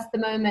say that's the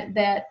moment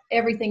that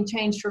everything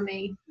changed for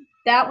me.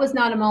 That was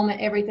not a moment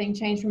everything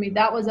changed for me.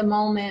 That was a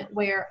moment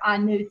where I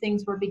knew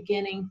things were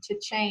beginning to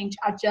change.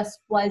 I just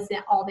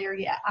wasn't all there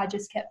yet. I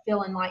just kept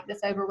feeling like this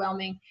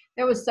overwhelming.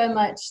 There was so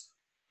much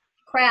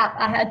crap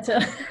I had to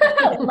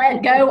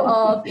let go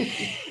of,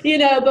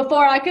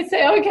 before I could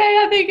say, okay,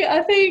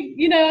 I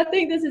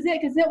think this is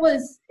it. Cause it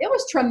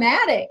was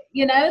traumatic.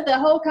 The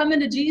whole coming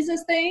to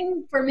Jesus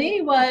thing for me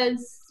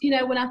was,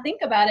 when I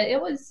think about it,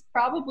 it was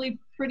probably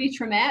pretty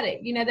traumatic.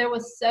 There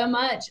was so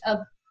much of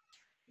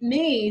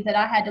me that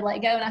I had to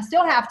let go, and I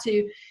still have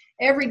to.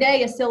 Every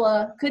day is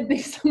still could be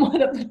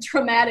somewhat of a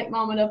traumatic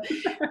moment of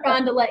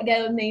trying to let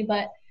go of me.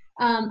 But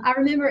I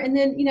remember, and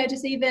then,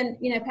 just even,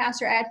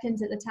 Pastor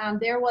Adkins at the time,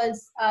 there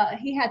was,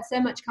 he had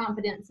so much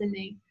confidence in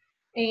me.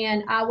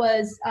 And I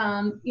was,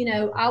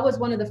 I was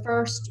one of the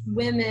first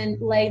women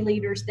lay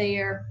leaders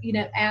there,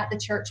 at the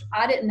church.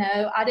 I didn't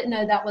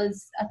know that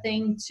was a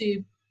thing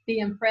to be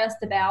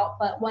impressed about,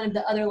 but one of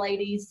the other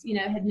ladies,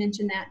 had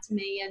mentioned that to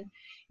me. And,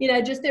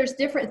 just there's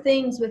different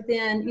things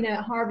within,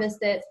 at Harvest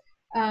that,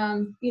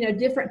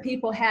 different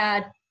people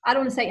had, I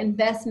don't want to say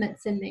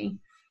investments in me,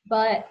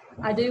 but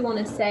I do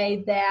want to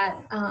say that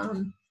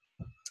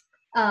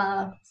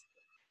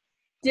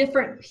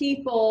different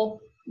people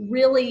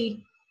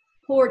really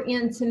poured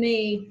into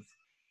me.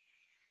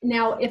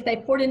 Now, if they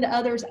poured into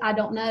others, I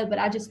don't know, but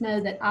I just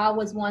know that I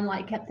was one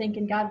kept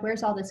thinking, God,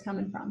 where's all this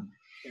coming from?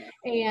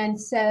 And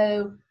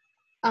so,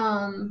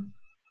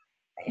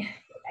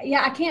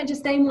 yeah, I can't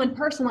just name one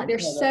person. Like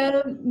there's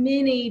so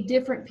many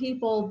different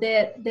people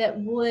that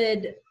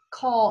would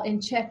call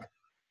and check,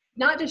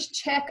 not just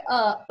check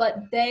up,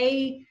 but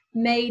they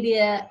made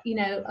it, you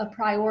know, a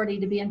priority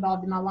to be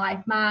involved in my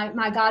life.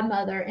 My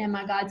godmother and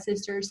my god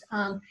sisters,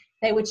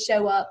 they would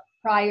show up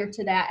prior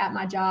to that at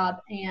my job,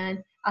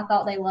 and I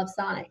thought they loved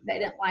Sonic. They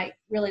didn't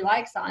really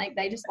like Sonic.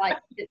 They just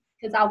liked it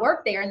because I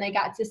worked there and they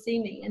got to see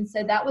me. And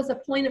so that was a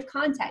point of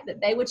contact,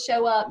 that they would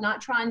show up,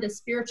 not trying to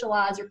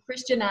spiritualize or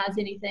Christianize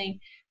anything.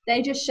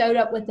 They just showed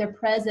up with their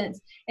presence,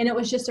 and it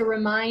was just a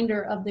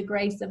reminder of the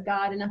grace of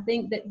God. And I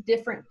think that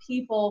different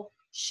people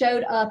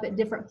showed up at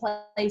different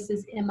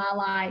places in my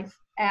life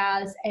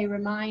as a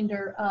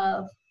reminder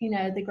of, you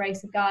know, the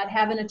grace of God.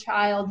 Having a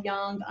child,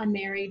 young,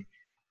 unmarried,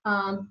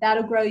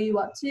 that'll grow you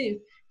up too.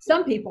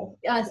 Some people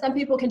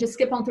can just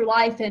skip on through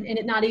life and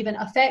it not even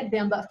affect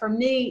them. But for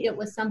me, it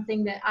was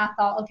something that I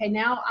thought, okay,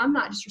 now I'm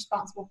not just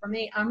responsible for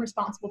me. I'm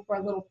responsible for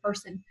a little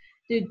person.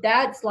 Dude,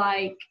 that's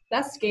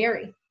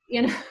scary.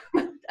 You know,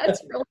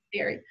 that's really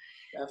scary.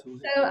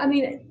 Definitely. So, I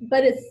mean,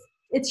 but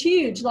it's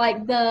huge.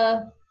 Like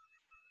the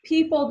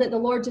people that the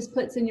Lord just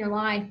puts in your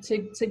life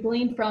to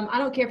glean from. I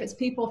don't care if it's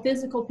people,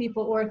 physical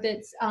people, or if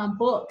it's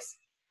books,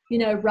 you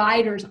know,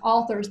 writers,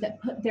 authors that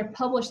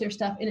publish their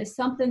stuff, and it's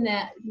something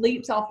that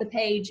leaps off the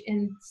page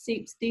and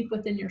seeps deep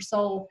within your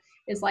soul.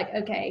 It's like,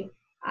 okay,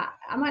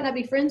 I might not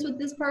be friends with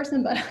this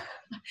person, but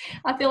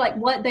I feel like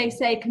what they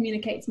say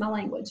communicates my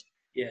language.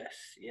 Yes.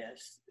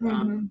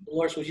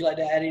 Dolores, would you like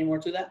to add any more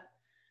to that?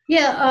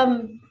 Yeah,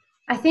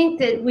 I think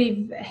that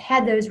we've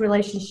had those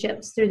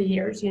relationships through the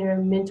years, you know,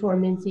 mentor,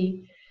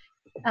 mentee.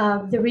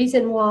 The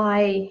reason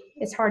why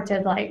it's hard to,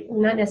 like,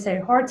 not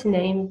necessarily hard to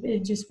name,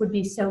 it just would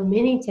be so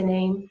many to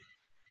name,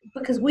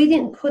 because we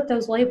didn't put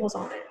those labels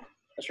on it.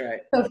 That's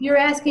right. So if you're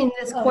asking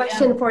this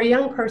question for a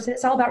young person,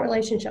 it's all about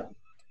relationship.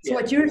 So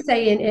what you're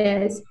saying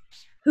is,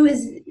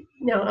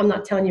 no, I'm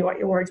not telling you what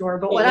your words were,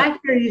 but what I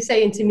hear you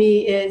saying to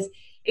me is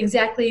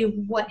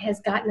exactly what has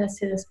gotten us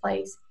to this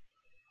place.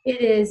 It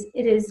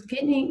is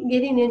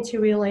getting into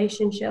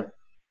relationship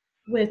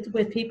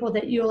with people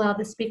that you allow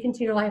to speak into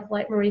your life,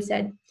 like Marie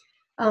said.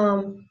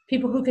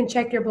 People who can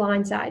check your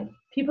blind side,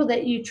 people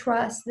that you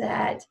trust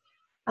that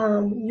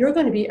you're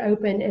going to be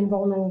open and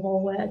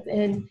vulnerable with.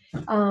 And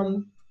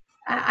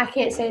I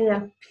can't say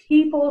enough,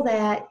 people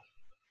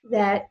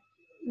that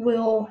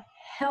will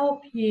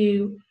help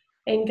you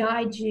and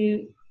guide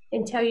you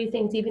and tell you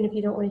things even if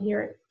you don't want to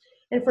hear it.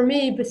 And for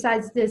me,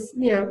 besides this,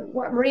 you know,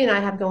 what Marie and I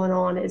have going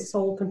on is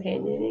soul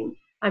companioning.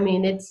 I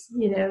mean, it's,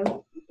 you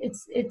know,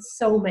 it's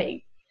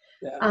soulmate.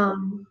 Yeah.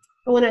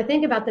 But when I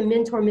think about the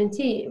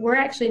mentor-mentee, we're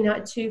actually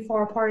not too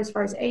far apart as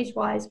far as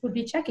age-wise, would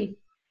be Chucky.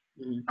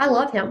 Mm-hmm. I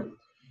love him.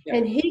 Yeah.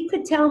 And he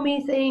could tell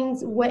me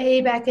things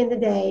way back in the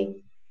day.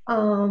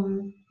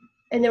 And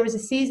there was a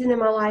season in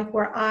my life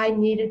where I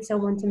needed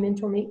someone to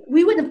mentor me.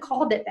 We wouldn't have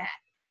called it that.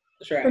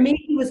 That's right. For me,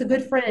 he was a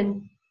good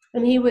friend.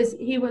 And he was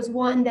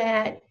one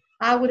that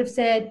I would have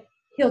said,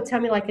 he'll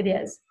tell me like it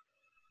is,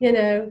 you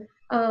know.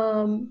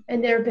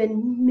 And there have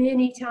been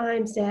many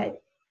times that,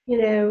 you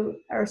know,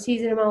 or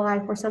season in my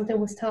life where something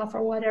was tough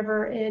or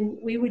whatever, and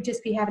we would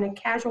just be having a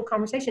casual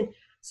conversation.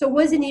 So it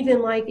wasn't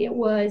even like it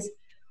was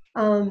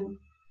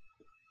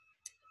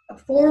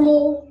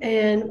formal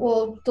and,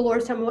 well,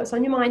 Dolores, tell me what's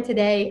on your mind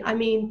today. I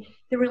mean,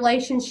 the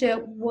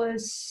relationship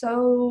was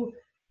so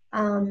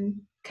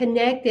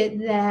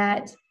connected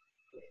that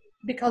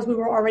because we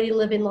were already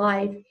living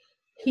life,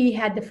 he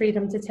had the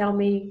freedom to tell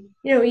me,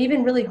 you know,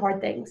 even really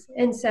hard things.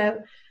 And so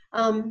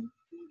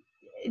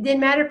it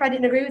didn't matter if I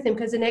didn't agree with him,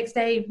 because the next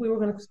day we were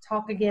going to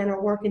talk again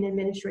or working in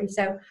ministry.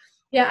 So,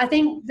 yeah, I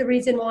think the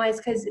reason why is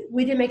because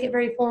we didn't make it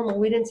very formal.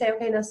 We didn't say,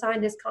 okay, now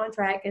sign this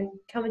contract and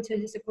come into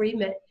this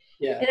agreement.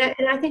 Yeah.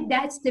 And I think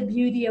that's the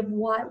beauty of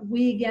what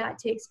we got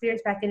to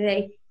experience back in the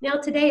day. Now,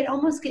 today, it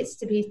almost gets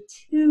to be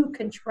too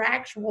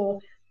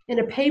contractual in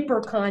a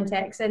paper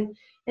context. And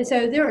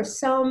so there are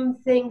some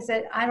things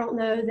that I don't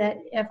know that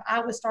if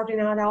I was starting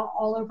out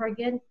all over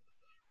again,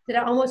 that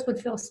I almost would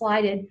feel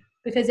slighted,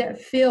 because it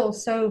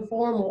feels so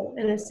formal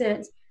in a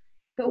sense.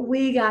 But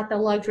we got the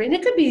luxury. And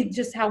it could be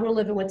just how we're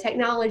living with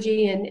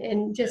technology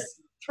and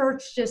just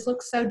church just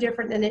looks so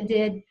different than it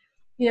did,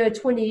 you know,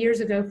 20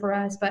 years ago for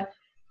us. But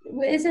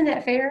isn't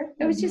that fair?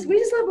 It was just, we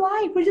just love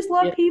life. We just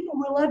love people.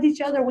 We loved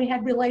each other. We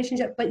had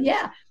relationships. But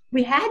yeah,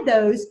 we had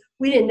those.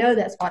 We didn't know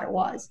that's what it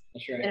was.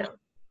 That's right. You know?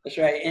 That's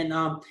right.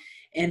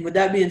 And with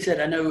that being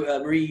said, I know,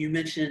 Marie, you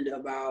mentioned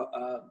about,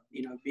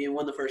 you know, being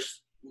one of the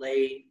first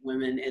lay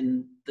women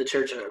in the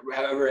church,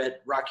 however,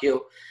 at Rock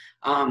Hill.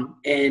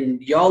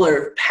 And y'all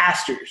are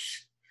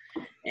pastors.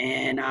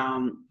 And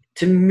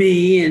to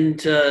me and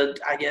to,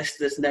 I guess,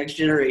 this next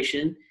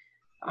generation,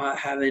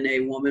 having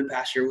a woman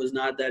pastor was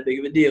not that big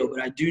of a deal.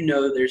 But I do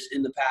know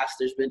in the past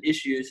there's been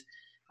issues.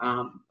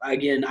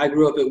 Again, I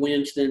grew up at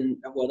Williamston.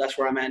 Well, that's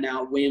where I'm at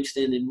now,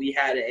 Williamston. And we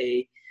had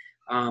a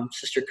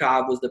Sister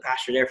Cobb was the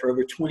pastor there for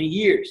over 20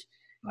 years.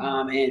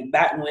 And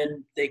back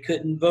when they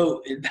couldn't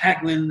vote, and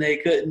back when they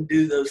couldn't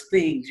do those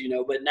things,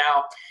 but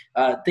now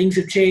things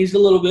have changed a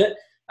little bit.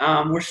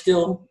 We're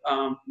still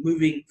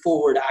moving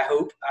forward, I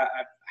hope.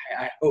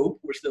 I hope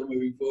we're still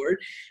moving forward.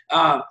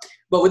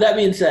 But with that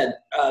being said,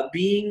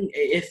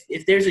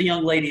 if there's a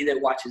young lady that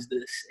watches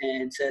this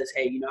and says,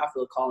 hey, I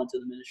feel a call into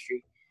the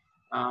ministry,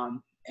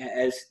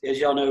 as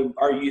y'all know,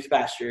 our youth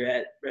pastor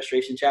at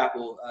Restoration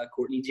Chapel,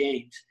 Courtney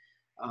James,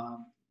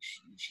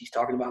 she's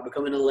talking about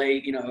becoming a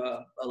lay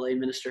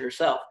minister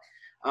herself.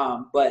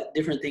 But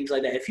different things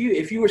like that. If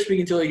you were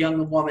speaking to a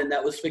young woman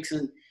that was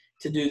fixing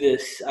to do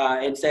this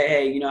and say,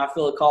 hey, I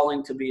feel a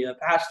calling to be a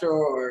pastor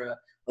or a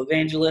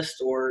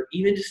evangelist or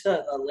even just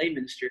a lay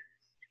minister,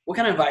 what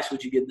kind of advice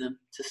would you give them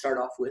to start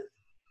off with?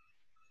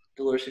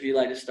 Delores, if you'd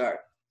like to start.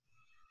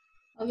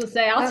 I was going to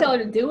say, I'll tell her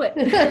to do it.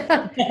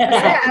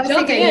 I was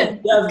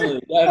thinking,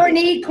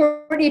 definitely.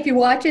 Courtney, if you're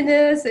watching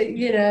this,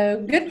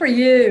 good for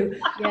you.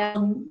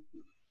 Yeah.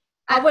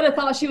 I would have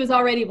thought she was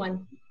already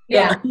one.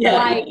 Yeah,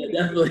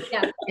 definitely.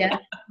 Yeah.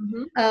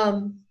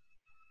 Mm-hmm.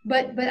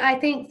 But I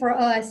think for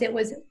us, it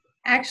was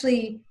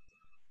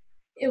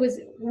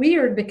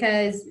weird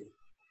because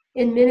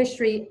in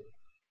ministry,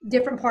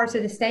 different parts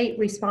of the state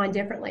respond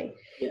differently.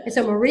 Yes. And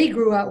so Marie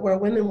grew up where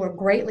women were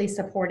greatly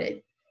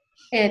supported.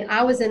 And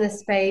I was in a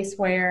space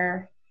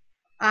where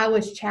I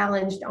was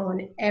challenged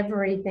on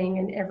everything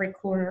in every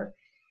corner.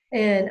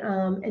 And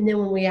then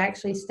when we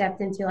actually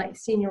stepped into like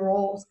senior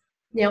roles,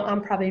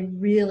 I'm probably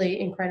really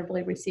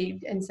incredibly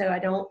received. And so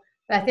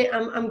I think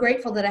I'm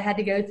grateful that I had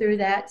to go through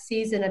that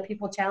season of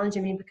people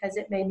challenging me because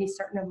it made me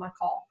certain of my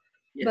call.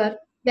 Yeah. But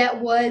that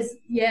was,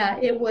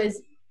 it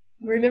was,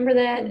 remember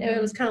that? Mm-hmm. It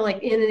was kind of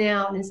like in and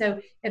out. And so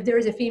if there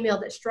is a female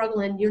that's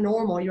struggling, you're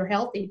normal, you're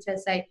healthy to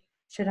say,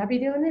 should I be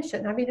doing this?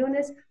 Shouldn't I be doing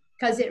this?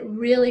 Because it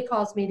really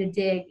caused me to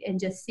dig and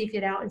just seek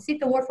it out and seek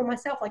the Lord for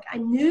myself. Like I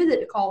knew that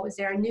the call was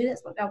there. I knew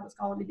that's what God was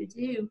calling me to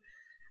do.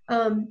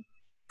 And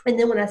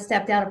then when I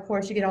stepped out, of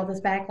course, you get all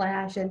this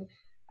backlash.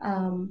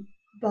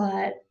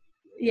 But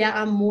yeah,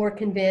 I'm more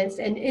convinced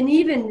and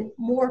even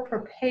more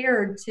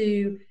prepared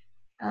to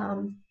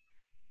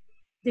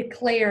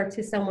declare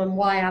to someone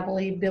why I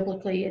believe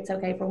biblically it's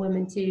okay for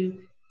women to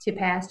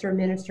pastor,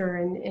 minister,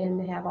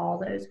 and have all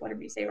those,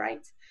 whatever you say,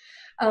 rights.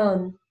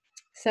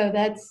 So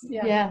that's,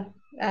 I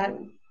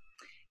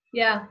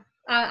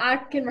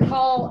can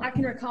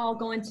recall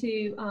going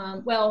to,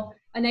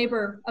 a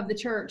neighbor of the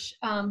church,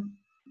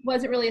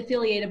 wasn't really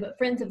affiliated, but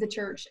friends of the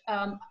church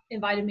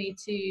invited me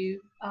to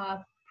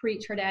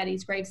preach her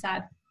daddy's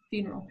graveside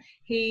funeral.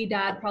 He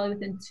died probably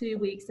within 2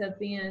 weeks of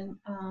being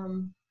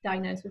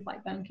diagnosed with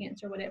like bone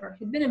cancer or whatever.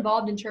 He'd been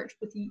involved in church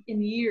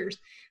in years,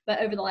 but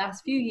over the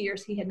last few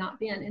years he had not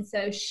been. And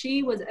so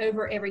she was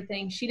over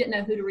everything. She didn't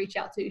know who to reach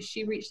out to.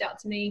 She reached out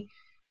to me,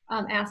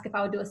 asked if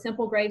I would do a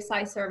simple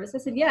graveside service. I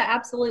said, yeah,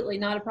 absolutely,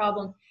 not a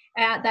problem.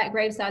 At that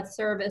graveside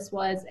service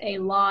was a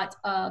lot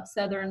of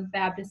Southern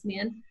Baptist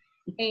men,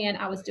 and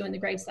I was doing the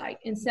gravesite.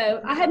 And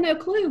so I had no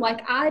clue.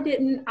 Like I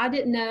didn't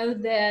know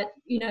that,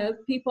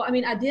 people,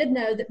 I did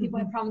know that people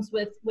had problems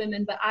with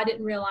women, but I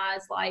didn't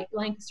realize like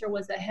Lancaster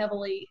was a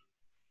heavily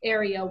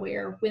area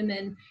where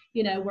women,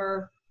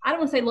 were, I don't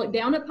want to say looked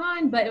down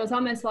upon, but it was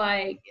almost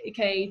like,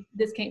 okay,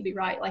 this can't be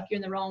right. Like you're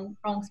in the wrong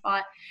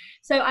spot.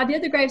 So I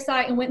did the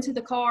gravesite and went to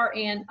the car,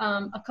 and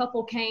a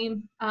couple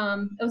came,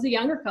 it was a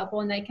younger couple,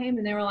 and they came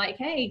and they were like,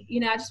 hey,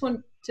 I just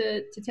want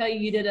to tell you,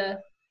 you did a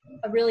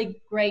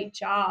really great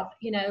job.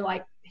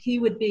 Like he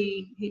would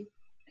be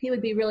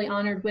really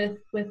honored with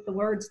the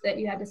words that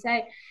you had to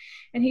say.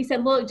 And he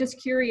said, look,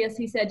 just curious.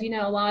 He said,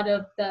 a lot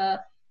of the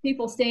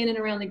people standing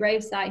around the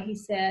gravesite, he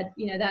said,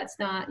 that's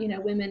not,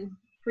 women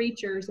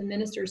preachers and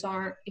ministers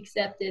aren't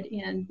accepted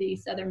in the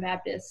Southern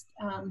Baptist,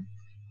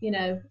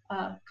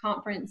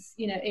 conference,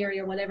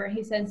 area or whatever.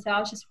 He said, so I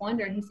was just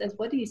wondering, he says,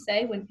 what do you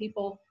say when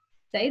people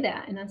say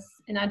that?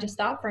 And I just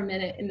stopped for a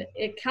minute, and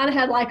it kind of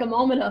had like a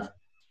moment of,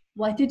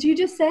 what did you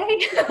just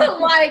say?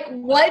 Like,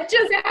 what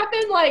just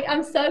happened? Like,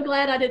 I'm so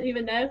glad I didn't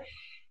even know.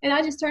 And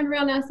I just turned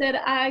around and I said,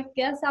 I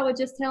guess I would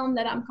just tell them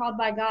that I'm called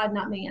by God,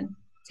 not man.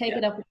 Take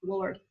it up with the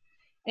Lord.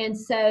 And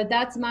so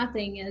that's my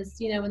thing is,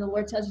 when the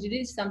Lord tells you to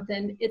do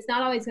something, it's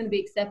not always going to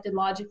be accepted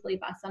logically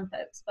by some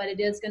folks, but it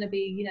is going to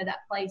be,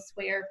 that place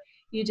where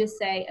you just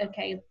say,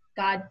 okay,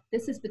 God,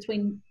 this is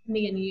between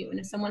me and you. And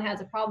if someone has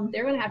a problem,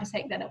 they're going to have to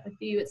take that up with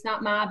you. It's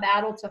not my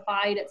battle to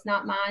fight. It's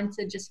not mine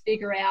to just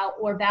figure out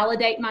or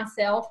validate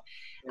myself.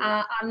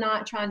 I'm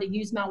not trying to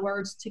use my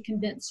words to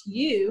convince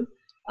you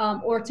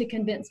or to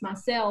convince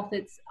myself.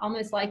 It's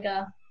almost like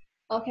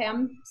okay,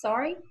 I'm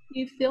sorry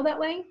you feel that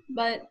way,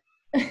 but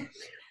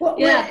well,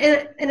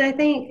 and I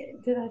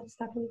think, did I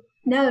stop you?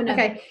 No.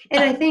 Okay.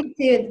 And I think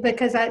too,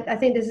 because I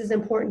think this is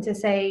important to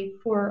say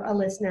for a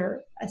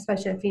listener,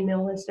 especially a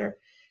female listener,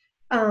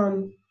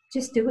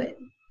 just do it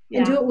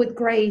and do it with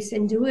grace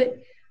and do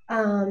it,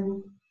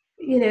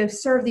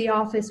 serve the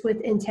office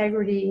with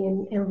integrity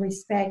and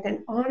respect and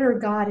honor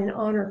God and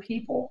honor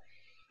people.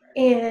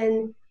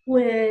 And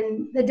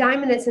when the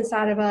diamond that's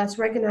inside of us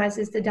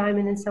recognizes the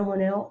diamond in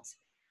someone else,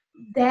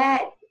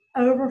 that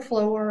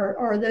overflow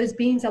or those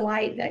beams of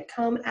light that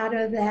come out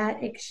of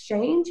that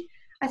exchange,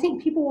 I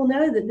think people will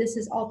know that this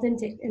is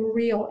authentic and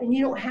real, and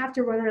you don't have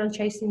to run around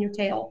chasing your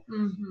tail.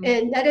 Mm-hmm.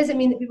 And that doesn't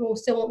mean that people will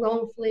still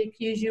wrongfully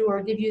accuse you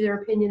or give you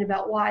their opinion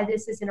about why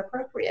this is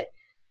inappropriate.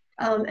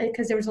 And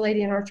because there was a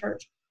lady in our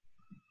church,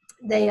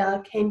 they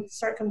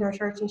started coming to our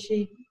church, and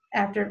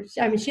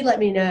she let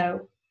me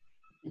know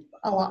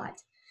a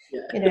lot. Yeah.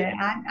 You know,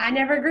 I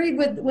never agreed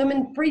with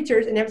women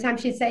preachers, and every time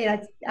she'd say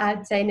it,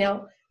 I'd say,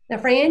 now,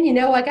 Fran, you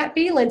know, I got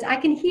feelings. I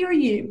can hear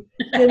you,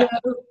 you know.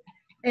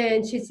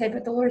 And she'd say,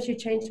 but Dolores, you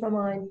changed my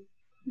mind.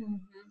 Mm-hmm.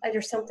 Like,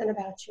 there's something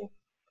about you.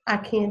 I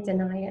can't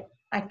deny it.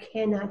 I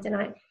cannot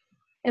deny it.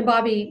 And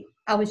Bobby,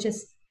 I was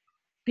just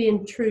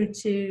being true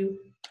to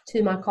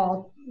my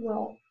call,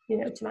 well, you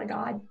know, to my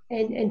God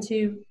and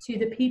to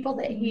the people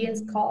that he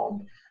has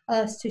called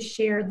us to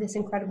share this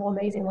incredible,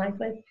 amazing life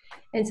with.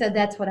 And so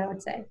that's what I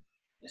would say.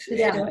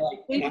 Yeah,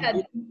 we've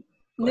had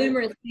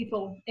numerous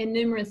people and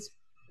numerous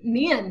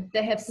men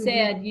that have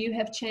said, you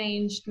have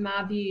changed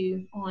my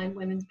view on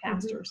women's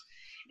pastors.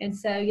 And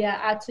so, yeah,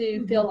 I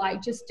too feel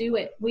like just do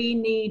it. We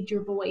need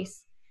your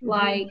voice.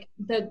 Like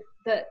the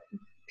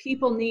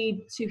people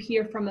need to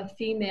hear from a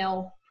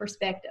female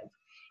perspective.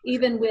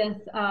 Even with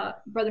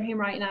Brother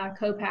Hamwright and I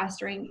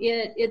co-pastoring,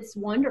 it's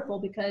wonderful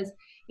because,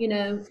 you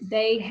know,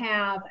 they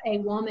have a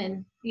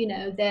woman, you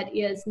know, that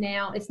is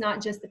now, it's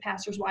not just the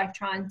pastor's wife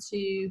trying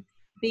to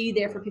be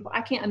there for people.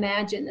 I can't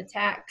imagine the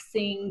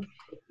taxing,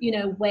 you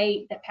know,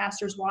 weight that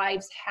pastors'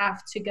 wives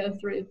have to go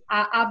through.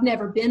 I've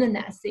never been in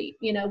that seat.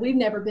 You know, we've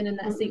never been in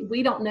that seat.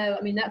 We don't know.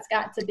 I mean, that's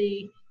got to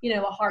be, you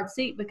know, a hard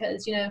seat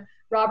because, you know,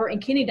 Robert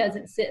and Kenny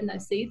doesn't sit in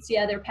those seats.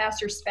 Yeah, they're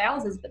pastors'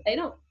 spouses, but they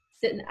don't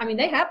sit in, I mean,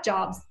 they have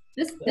jobs.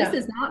 This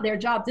is not their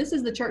job. This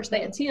is the church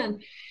they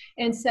attend.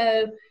 And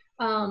so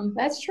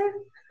that's true.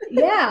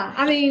 Yeah.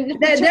 I mean,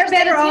 they're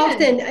better off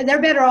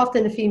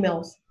than the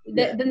females.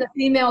 Than the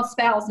female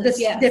spouses.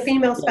 The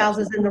female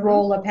spouses in the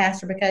role of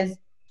pastor, because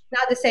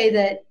not to say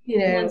that, you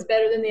know, one's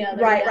better than the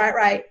other.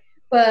 Right.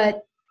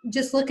 But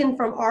just looking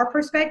from our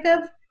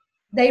perspective,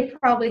 they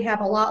probably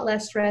have a lot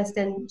less stress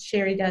than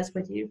Sherry does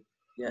with you.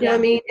 Yeah. You know what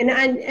I mean?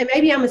 And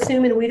maybe I'm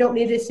assuming, we don't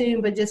need to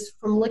assume, but just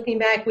from looking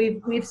back,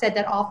 we've said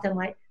that often,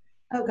 like,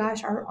 oh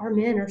gosh, our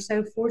men are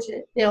so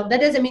fortunate. You know,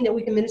 that doesn't mean that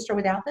we can minister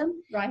without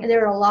them. Right. And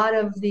there are a lot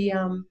of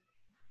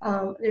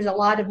there's a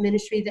lot of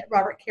ministry that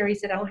Robert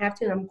carries that I don't have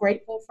to, and I'm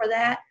grateful for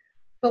that.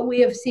 But we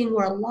have seen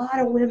where a lot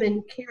of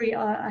women carry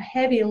a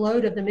heavy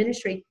load of the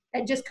ministry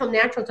that just come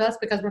natural to us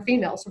because we're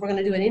females, so we're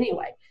going to do it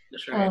anyway.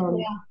 That's right.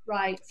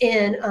 Right.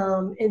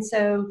 And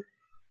so,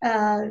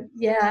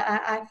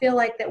 I feel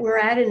like that we're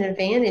at an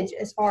advantage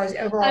as far as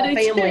overall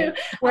family. Too.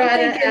 We're at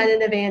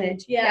an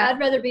advantage. Yeah, I'd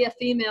rather be a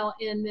female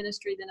in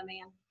ministry than a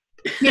man.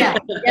 Yeah.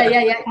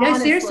 No,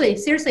 Honestly.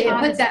 seriously, and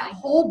put that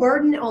whole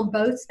burden on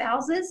both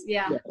spouses.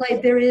 Yeah.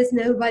 Like, there is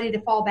nobody to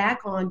fall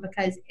back on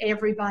because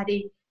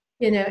everybody,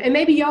 you know, and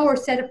maybe y'all are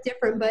set up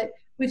different, but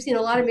we've seen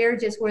a lot of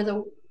marriages where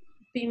the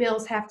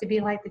females have to be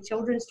like the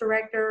children's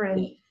director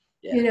and,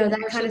 you know, that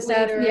kind of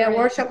stuff.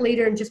 Worship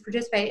leader, and just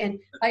participate. And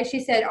like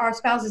she said, our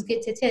spouses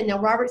get to attend. Now,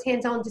 Robert's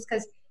hands-on just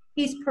because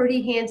he's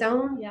pretty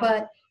hands-on,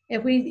 but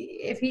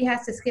if he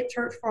has to skip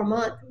church for a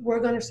month, we're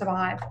going to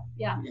survive.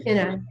 Yeah. You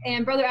know.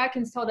 And Brother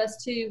Atkins told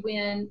us too,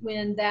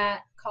 when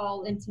that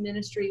call into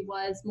ministry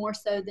was more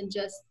so than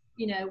just,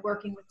 you know,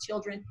 working with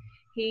children.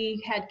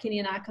 He had Kenny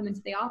and I come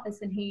into the office,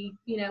 and he,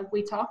 you know,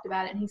 we talked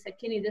about it, and he said,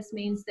 Kenny, this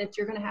means that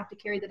you're going to have to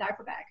carry the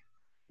diaper bag.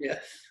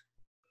 Yes.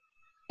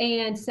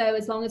 And so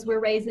as long as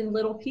we're raising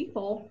little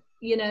people,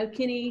 you know,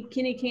 Kenny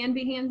can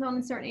be hands-on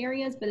in certain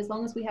areas, but as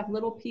long as we have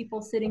little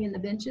people sitting in the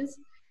benches,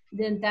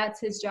 then that's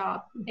his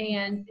job.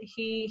 And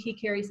he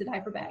carries the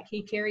diaper bag.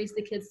 He carries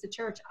the kids to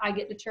church. I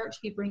get to church.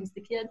 He brings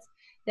the kids.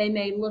 They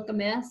may look a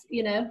mess,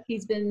 you know,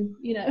 he's been,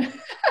 you know,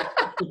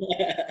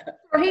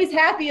 or he's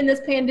happy in this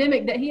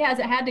pandemic that he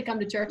hasn't had to come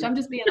to church. I'm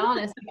just being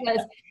honest,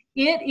 because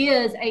it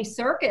is a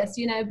circus,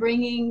 you know,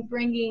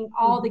 bringing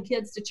all the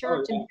kids to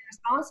church and being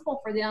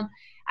responsible for them.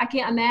 I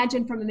can't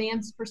imagine from a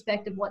man's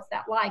perspective what's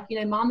that like. You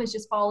know, mamas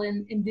just fall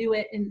in and do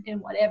it and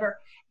whatever.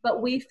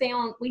 But we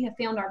have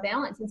found our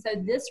balance. And so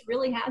this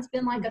really has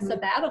been like a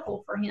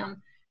sabbatical for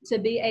him to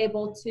be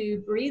able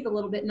to breathe a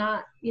little bit,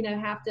 not, you know,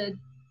 have to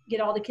get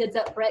all the kids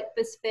up,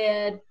 breakfast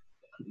fed,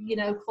 you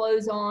know,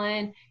 clothes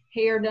on,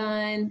 hair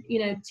done, you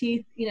know,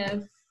 teeth, you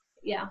know,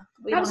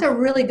 That's a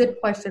really good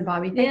question,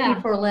 Bobby. Thank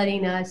you for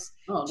letting us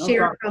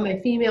share from a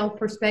female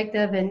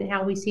perspective and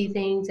how we see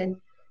things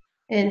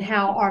and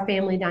how our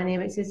family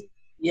dynamics is.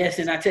 Yes,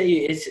 and I tell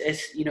you,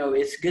 it's you know,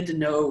 it's good to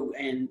know.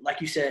 And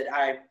like you said,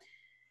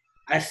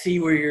 I see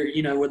where you're,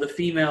 you know, where the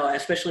female,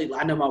 especially,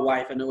 I know my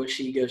wife, I know what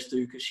she goes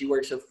through because she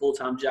works a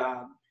full-time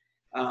job,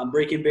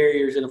 breaking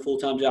barriers in a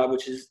full-time job,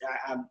 which is,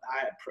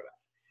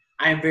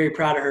 I am very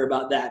proud of her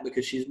about that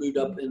because she's moved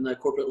up in the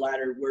corporate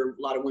ladder where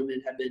a lot of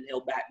women have been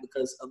held back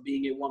because of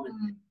being a woman.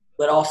 Mm-hmm.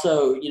 But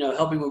also, you know,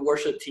 helping with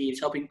worship teams,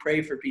 helping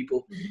pray for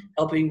people,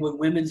 helping with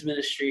women's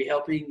ministry,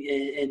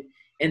 helping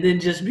and then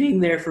just being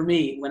there for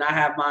me when I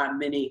have my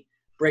many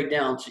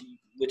breakdowns.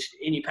 which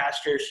any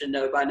pastor should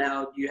know by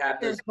now. You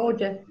have those.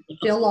 Told you,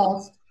 feel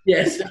lost.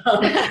 Yes.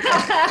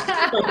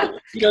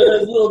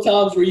 Those little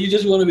times where you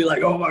just want to be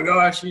like, oh my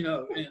gosh,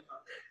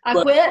 I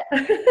quit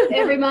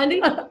every Monday.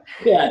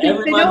 Yeah,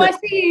 every Monday. I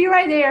see you. You're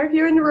right there.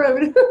 You're in the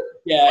road.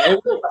 Yeah,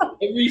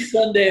 every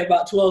Sunday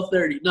about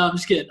 12:30. No, I'm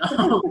just kidding.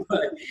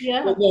 But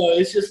no,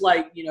 it's just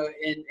like,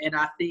 and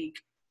I think,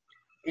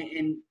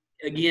 and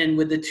again,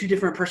 with the two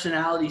different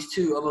personalities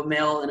too of a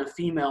male and a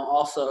female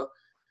also,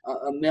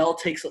 a male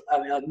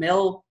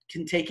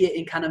can take it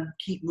and kind of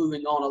keep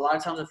moving on. A lot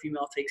of times a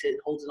female takes it and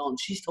holds it on.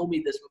 She's told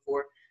me this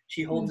before.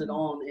 She holds it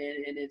on,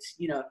 and it's,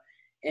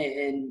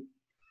 and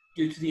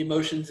due to the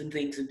emotions and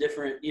things and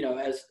different,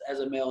 as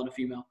a male and a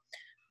female.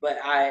 But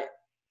I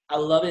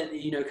love it,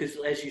 because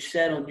as you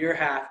said on your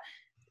half,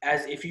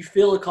 as if you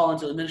feel a call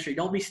into the ministry,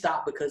 don't be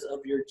stopped because of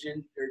your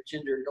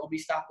gender. Don't be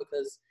stopped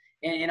because,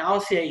 and I'll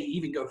say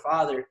even go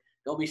farther,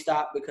 don't be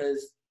stopped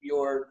because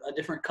you're a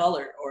different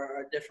color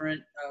or a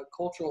different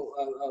cultural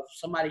of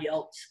somebody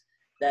else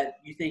that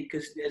you think,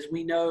 because as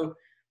we know,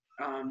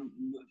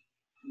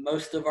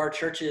 most of our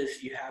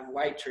churches, you have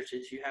white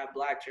churches, you have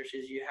black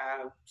churches, you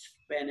have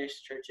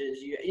Spanish churches,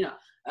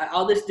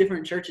 all these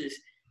different churches.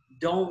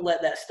 Don't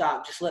let that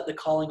stop. Just let the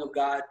calling of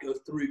God go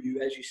through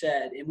you, as you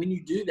said. And when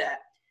you do that,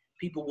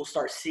 people will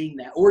start seeing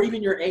that. Or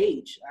even your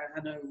age. I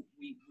know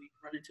we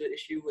run into an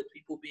issue with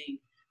people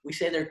we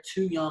say they're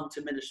too young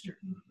to minister.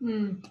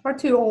 Or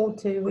too old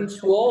to. Or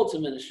too old to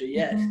minister,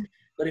 yes. Mm-hmm.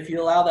 But if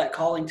you allow that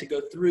calling to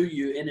go through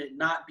you and it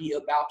not be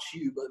about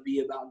you, but be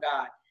about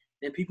God,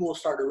 then people will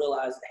start to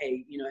realize,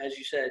 hey, as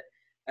you said,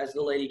 as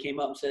the lady came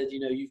up and said,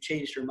 you've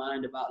changed your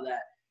mind about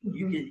that.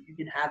 Mm-hmm. You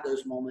can have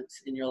those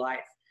moments in your life.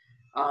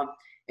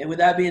 And with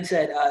that being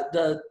said,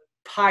 the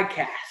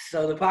podcast.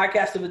 So the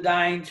podcast of a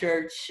dying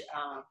church,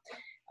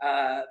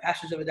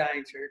 Pastors of a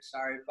Dying Church.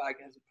 Sorry,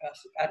 podcast of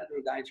Pastors of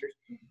a Dying Church.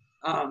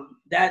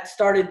 That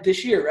started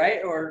this year,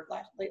 right? Or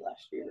late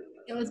last year?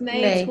 It was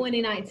May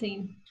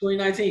 2019.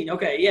 2019.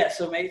 Okay, yeah.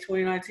 So May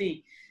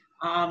 2019.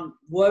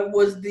 What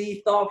was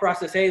the thought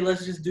process? Hey,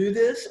 let's just do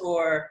this,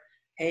 or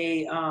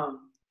hey,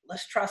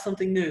 let's try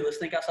something new. Let's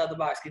think outside the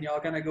box. Can y'all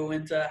kind of go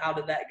into how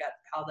that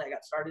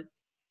got started?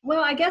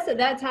 Well, I guess at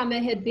that time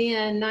it had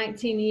been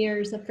 19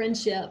 years of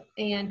friendship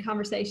and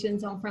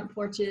conversations on front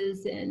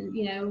porches, and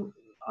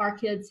our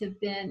kids have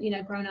been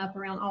grown up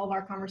around all of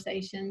our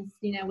conversations.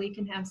 We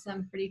can have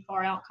some pretty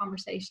far out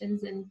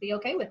conversations and be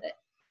okay with it.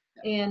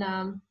 And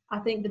I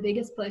think the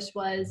biggest push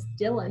was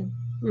Dylan,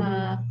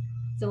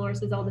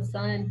 Delores' oldest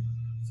son,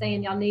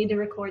 saying y'all need to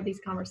record these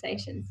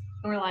conversations.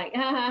 And we're like,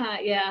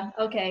 yeah,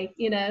 okay,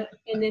 and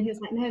then he was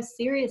like, no,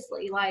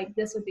 seriously, like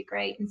this would be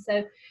great. And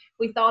so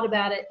we thought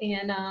about it,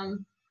 and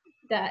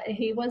that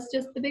he was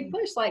just the big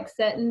push, like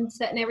setting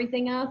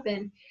everything up,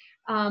 and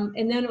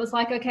then it was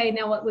like, okay,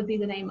 now what would be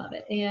the name of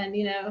it? And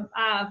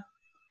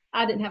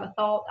I didn't have a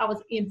thought. I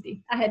was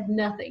empty. I had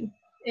nothing.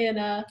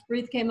 And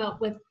Ruth came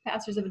up with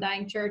Pastors of a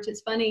Dying Church.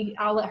 It's funny.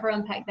 I'll let her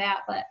unpack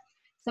that, but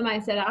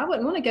somebody said, I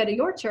wouldn't want to go to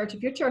your church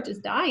if your church is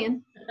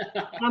dying.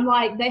 I'm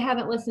like, they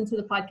haven't listened to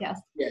the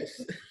podcast.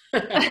 Yes.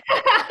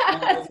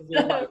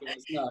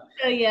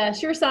 So yeah,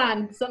 sure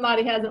sign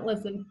somebody hasn't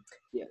listened.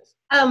 Yes.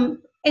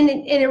 And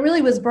it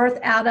really was birthed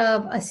out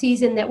of a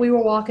season that we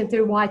were walking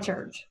through. Why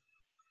church?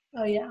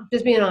 Oh yeah.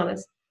 Just being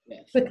honest.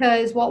 Yes.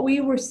 Because what we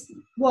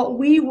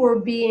were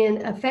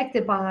being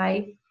affected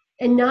by,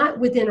 and not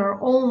within our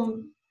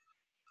own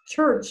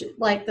church,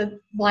 like the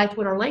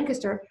Blythewood or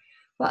Lancaster,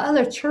 but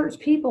other church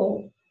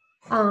people,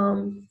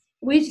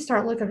 we just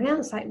start looking around.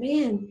 It's like,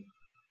 man,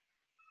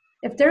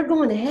 if they're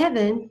going to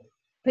heaven,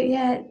 but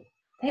yet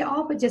they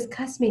all but just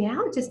cuss me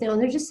out just now,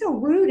 and they're just so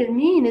rude and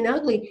mean and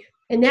ugly.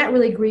 And that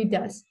really grieved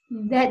us.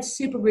 That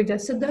super grieved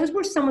us. So those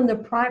were some of the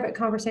private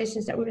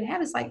conversations that we would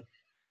have. It's like,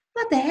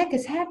 what the heck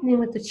is happening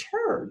with the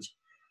church?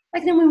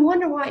 Like, then we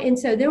wonder why. And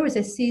so there was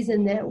a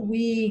season that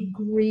we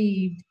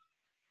grieved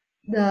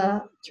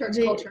the church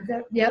culture.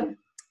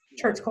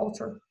 Church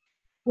culture.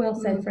 Well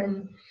said,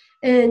 friend.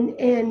 And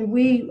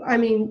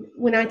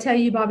when I tell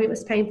you, Bobby, it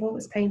was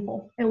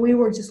painful. And we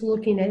were just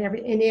looking at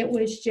everything. And it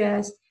was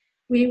just,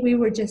 we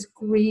were just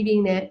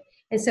grieving it.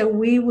 And so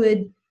we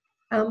would,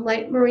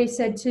 like Marie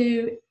said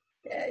too,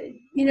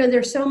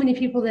 there's so many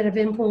people that have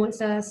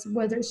influenced us,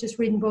 whether it's just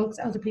reading books,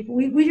 other people.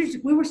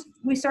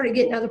 We started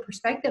getting other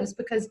perspectives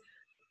because,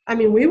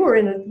 we were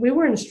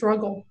in a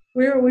struggle.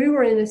 We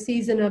were in a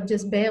season of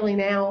just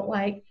bailing out,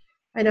 like,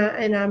 and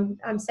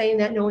I'm saying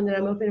that knowing that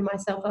I'm opening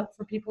myself up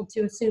for people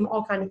to assume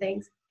all kind of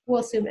things. We'll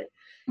assume it.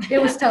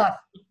 It was tough.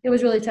 It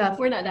was really tough.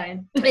 We're not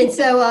dying. And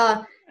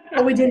so,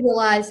 but we did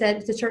realize that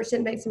if the church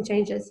didn't make some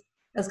changes,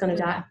 that's going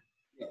to die.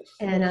 Yes.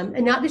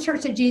 And not the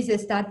church that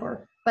Jesus died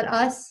for, but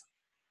us.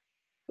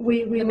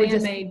 We were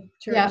just man-made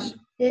church. Yeah.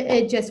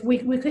 It just we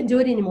couldn't do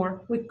it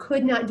anymore. We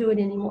could not do it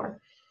anymore.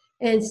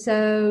 And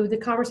so the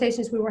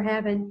conversations we were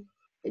having,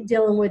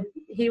 Dylan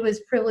he was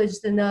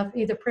privileged enough,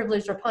 either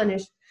privileged or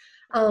punished,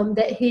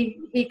 that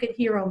he could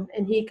hear them,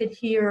 and he could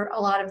hear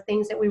a lot of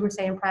things that we were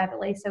saying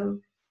privately. So,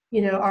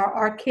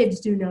 our kids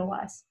do know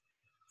us,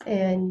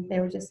 and they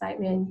were just like,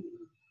 man,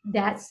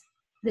 that's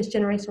this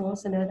generation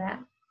wants to know that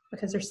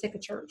because they're sick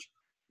of church.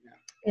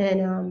 Yeah.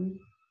 And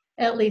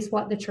at least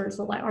what the church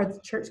look like, or the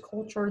church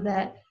culture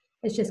that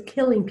is just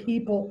killing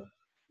people.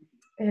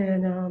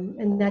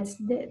 And that's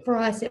for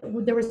us.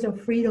 There was no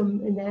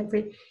freedom in that,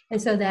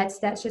 and so that's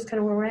just kind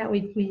of where we're at.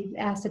 We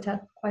asked the tough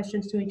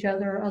questions to each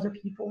other, other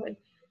people, and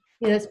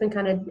it's been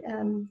kind of.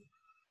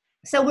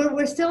 So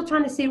we're still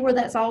trying to see where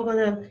that's all going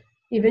to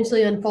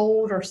eventually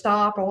unfold or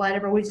stop or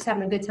whatever. We're just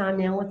having a good time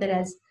now with it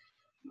as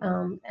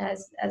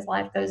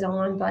life goes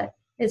on, but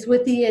it's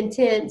with the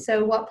intent.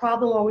 So what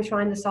problem are we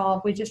trying to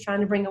solve? We're just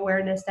trying to bring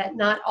awareness that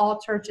not all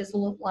churches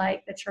look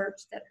like the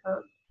church that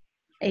hurt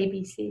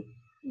ABC.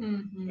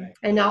 Mm-hmm.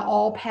 And not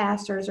all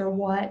pastors are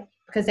what,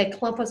 because they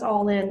clump us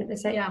all in. They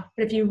say, yeah,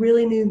 but if you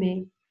really knew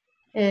me.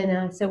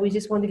 And so we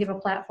just wanted to give a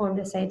platform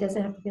to say it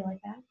doesn't have to be like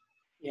that.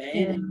 Yeah,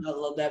 and I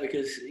love that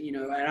because, and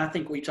I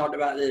think we talked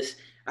about this.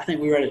 I think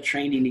we were at a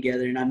training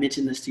together, and I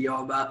mentioned this to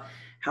y'all about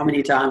how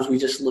many times we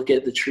just look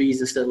at the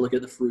trees instead of look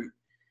at the fruit.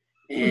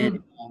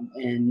 And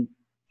and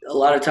a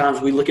lot of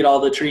times we look at all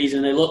the trees,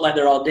 and they look like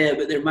they're all dead,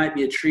 but there might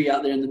be a tree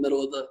out there in the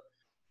middle of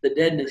the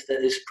deadness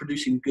that is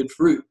producing good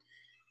fruit.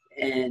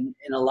 And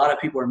a lot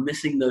of people are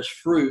missing those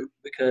fruit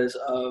because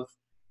of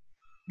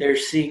they're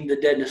seeing the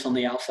deadness on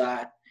the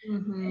outside.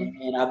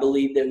 Mm-hmm. And I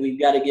believe that we've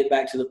got to get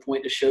back to the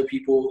point to show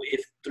people,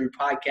 if through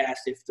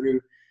podcasts, if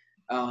through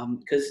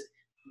because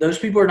those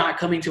people are not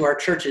coming to our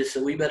churches,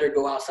 so we better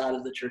go outside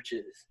of the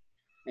churches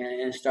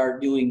and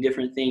start doing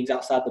different things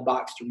outside the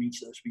box to reach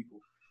those people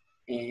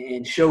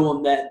and show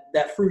them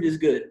that fruit is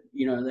good.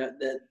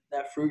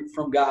 That fruit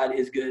from God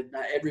is good.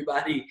 Not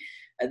everybody.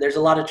 There's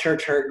a lot of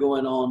church hurt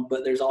going on,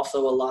 but there's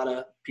also a lot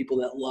of people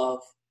that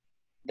love,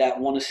 that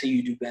want to see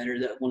you do better,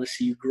 that want to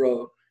see you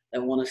grow,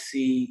 that want to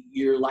see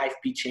your life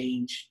be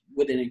changed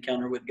with an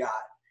encounter with God.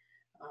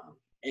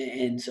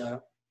 And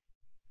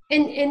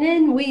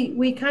then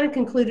we kind of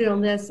concluded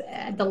on this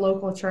at the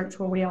local church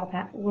where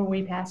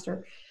we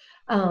pastor.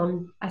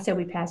 I said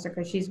we pastor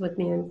because she's with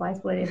me in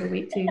Blythewood every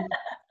week too.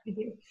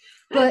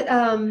 But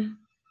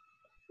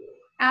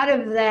out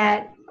of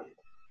that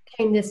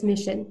came this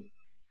mission.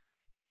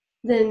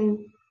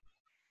 Then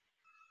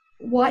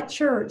what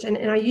church, and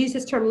I use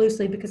this term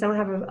loosely because I don't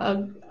have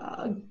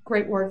a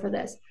great word for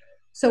this.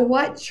 So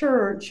what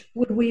church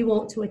would we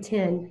want to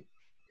attend?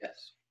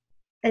 Yes.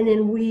 And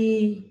then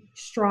we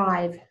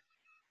strive,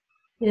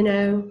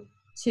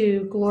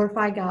 to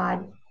glorify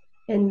God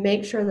and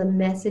make sure the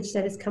message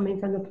that is coming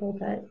from the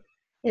pulpit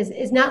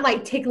is not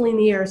like tickling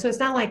the ear. So it's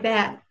not like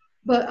that,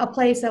 but a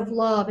place of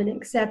love and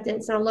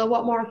acceptance. And I love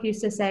what Mark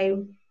used to say,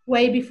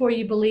 way before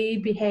you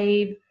believe,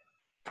 behave,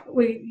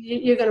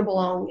 you're going to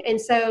belong. And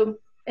so,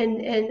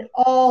 and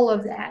all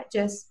of that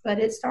but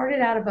it started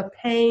out of a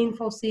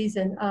painful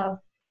season of,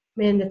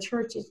 man, the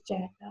church is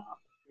jacked up.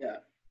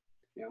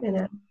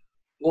 Yeah.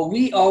 Well,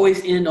 we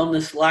always end on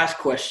this last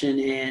question,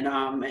 and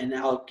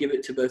I'll give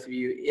it to both of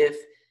you. If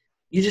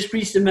you just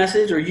preached a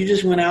message, or you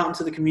just went out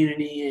into the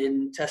community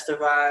and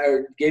testified,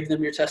 or gave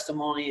them your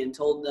testimony and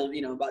told them,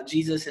 about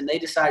Jesus, and they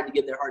decided to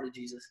give their heart to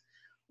Jesus,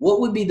 what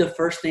would be the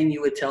first thing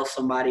you would tell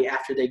somebody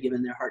after they've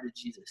given their heart to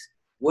Jesus?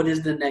 What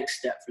is the next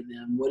step for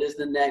them? What is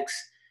the next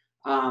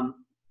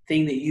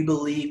thing that you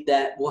believe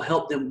that will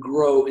help them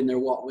grow in their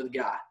walk with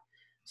God?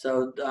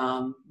 So,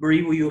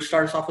 Marie, will you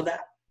start us off with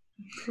that?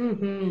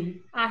 Mm-hmm.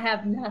 I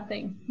have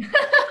nothing.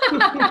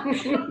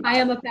 I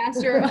am a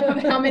pastor of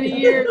how many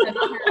years? And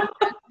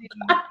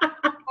I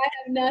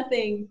have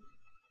nothing.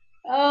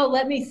 Oh,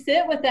 let me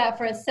sit with that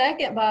for a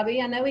second,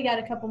 Bobby. I know we got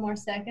a couple more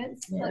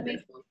seconds. Yeah,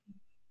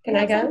 Can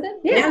I go?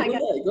 Something? Yeah,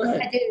 go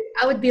ahead. I do.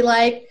 I would be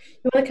like,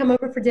 you want to come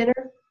over for dinner?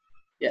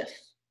 Yes.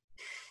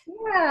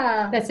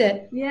 Yeah. That's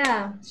it.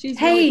 Yeah. She's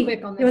really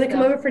quick on this. You want to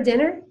come over for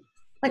dinner?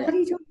 Like, Yeah. What are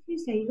you doing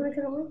Tuesday? You want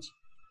to go to lunch?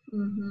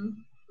 Mm-hmm.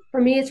 For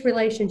me, it's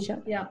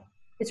relationship. Yeah.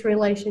 It's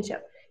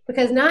relationship.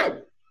 Not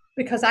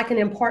because I can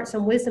impart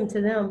some wisdom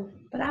to them,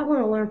 but I want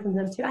to learn from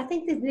them too. I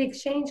think that the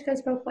exchange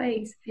goes both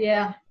ways.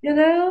 Yeah.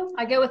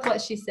 I go with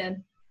what she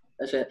said.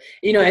 That's it.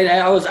 And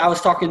I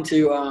was talking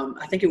to,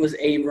 I think it was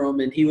Abram,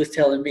 and he was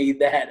telling me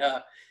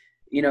that,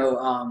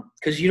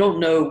 because you don't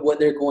know what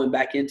they're going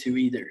back into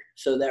either.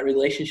 So that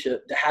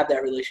relationship, to have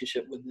that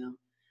relationship with them,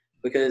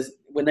 because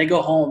when they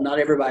go home, not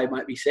everybody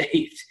might be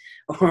saved,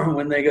 or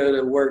when they go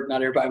to work,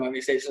 not everybody might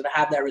be saved. So to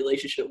have that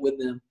relationship with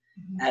them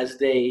as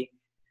they,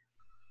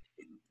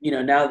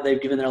 now that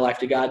they've given their life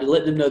to God, to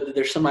let them know that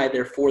there's somebody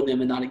there for them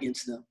and not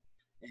against them,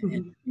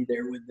 and be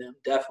there with them.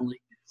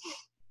 Definitely.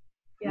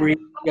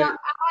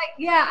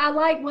 Yeah. I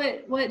like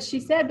what she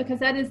said, because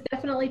that is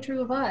definitely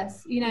true of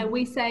us.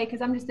 We say,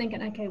 because I'm just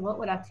thinking, okay, what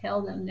would I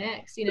tell them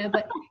next?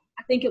 But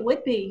I think it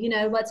would be,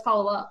 let's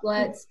follow up.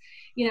 Let's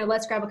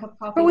grab a cup of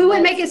coffee. But we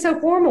wouldn't make it so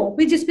formal.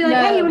 We'd just be like,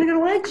 hey, you want to go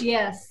to lunch?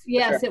 Yes.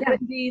 Sure. It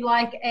wouldn't be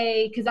like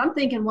because I'm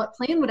thinking, what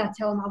plan would I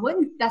tell them? I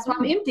wouldn't. That's why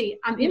I'm empty.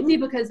 I'm empty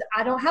because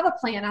I don't have a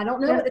plan. I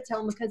don't know what to tell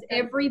them, because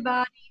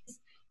everybody's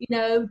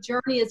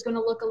journey is going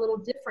to look a little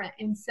different.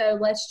 And so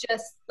let's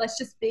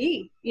just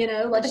be,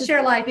 let's just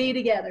share life, be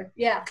together.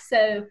 Yeah.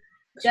 So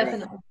That's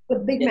definitely. right.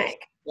 With Big Mac.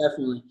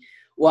 Definitely.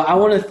 Well, I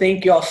want to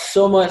thank y'all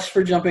so much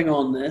for jumping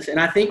on this. And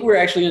I think we're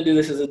actually going to do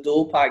this as a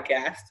dual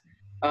podcast.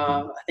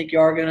 I think you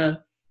are going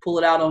to pull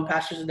it out on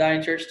Pastors of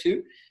Dying Church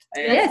too.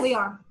 And Yes, we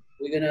are.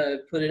 we're going to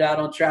put it out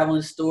on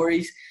Traveling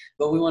Stories.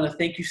 But we want to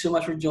thank you so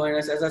much for joining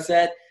us. As I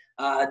said,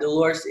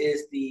 Delores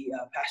is the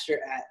pastor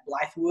at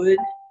Blythewood.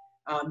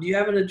 Do you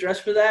have an address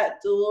for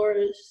that,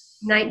 Delores?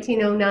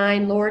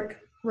 1909 Lork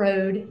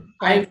Road.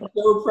 I'm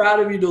so proud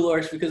of you,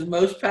 Delores, because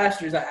most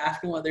pastors, I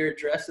ask them what their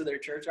address of their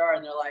church are,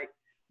 and they're like,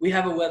 we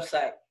have a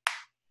website.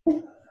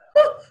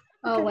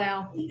 Oh,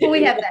 wow. Well,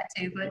 we have that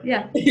too, but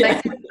yeah.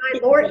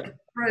 1909 Lork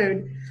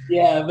Road.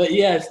 Yeah, but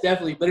yes,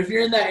 definitely. But if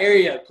you're in that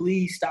area,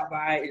 please stop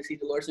by and see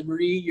Delores. And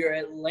Marie, you're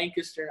at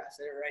Lancaster. I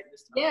said it right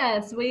this time.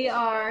 Yes, we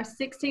are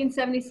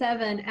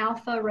 1677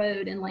 Alpha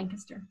Road in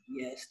Lancaster.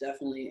 Yes,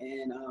 definitely.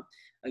 And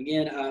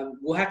again,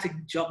 we'll have to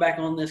jump back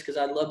on this because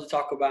I'd love to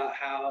talk about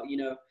how,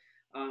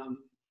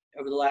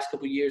 over the last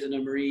couple of years, I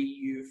know, Marie,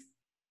 you've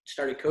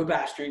started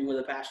co-pastoring with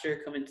a pastor,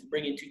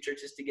 bringing two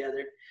churches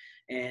together,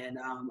 and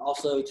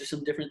also just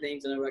some different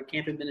things. I know about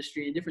camping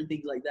ministry and different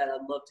things like that.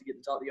 I'd love to get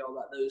to talk to y'all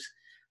about those.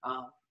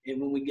 And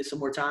when we get some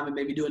more time and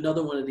maybe do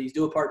another one of these,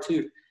 do a part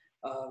 2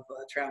 of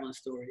Traveling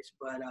Stories.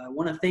 But I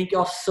want to thank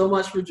y'all so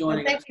much for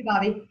joining us. Thank you,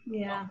 Bobby.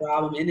 Yeah. No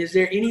problem. And is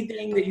there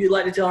anything that you'd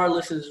like to tell our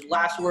listeners,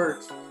 last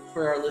words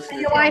for our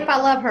listeners? Your wife,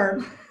 I love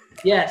her.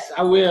 Yes,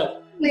 I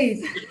will.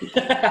 Please.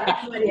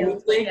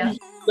 Well, thank you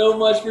so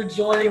much for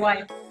joining. Your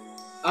wife.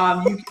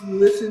 You can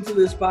listen to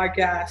this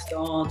podcast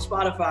on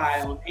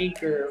Spotify, on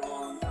Anchor,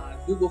 on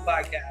Google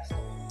Podcast,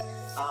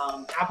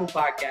 on Apple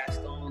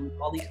Podcast, on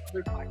all these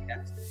other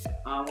podcasts.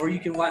 Or you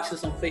can watch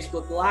this on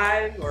Facebook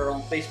Live, or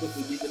on Facebook,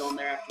 we leave it on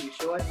there after we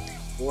show it,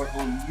 or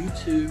on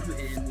YouTube.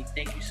 And we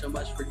thank you so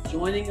much for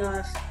joining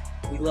us.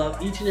 We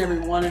love each and every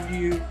one of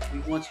you. We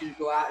want you to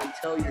go out and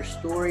tell your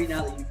story.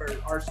 Now that you've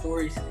heard our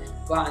stories,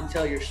 go out and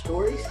tell your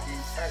stories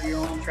and have your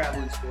own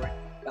traveling story.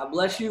 God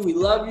bless you. We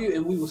love you,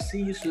 and we will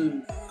see you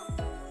soon.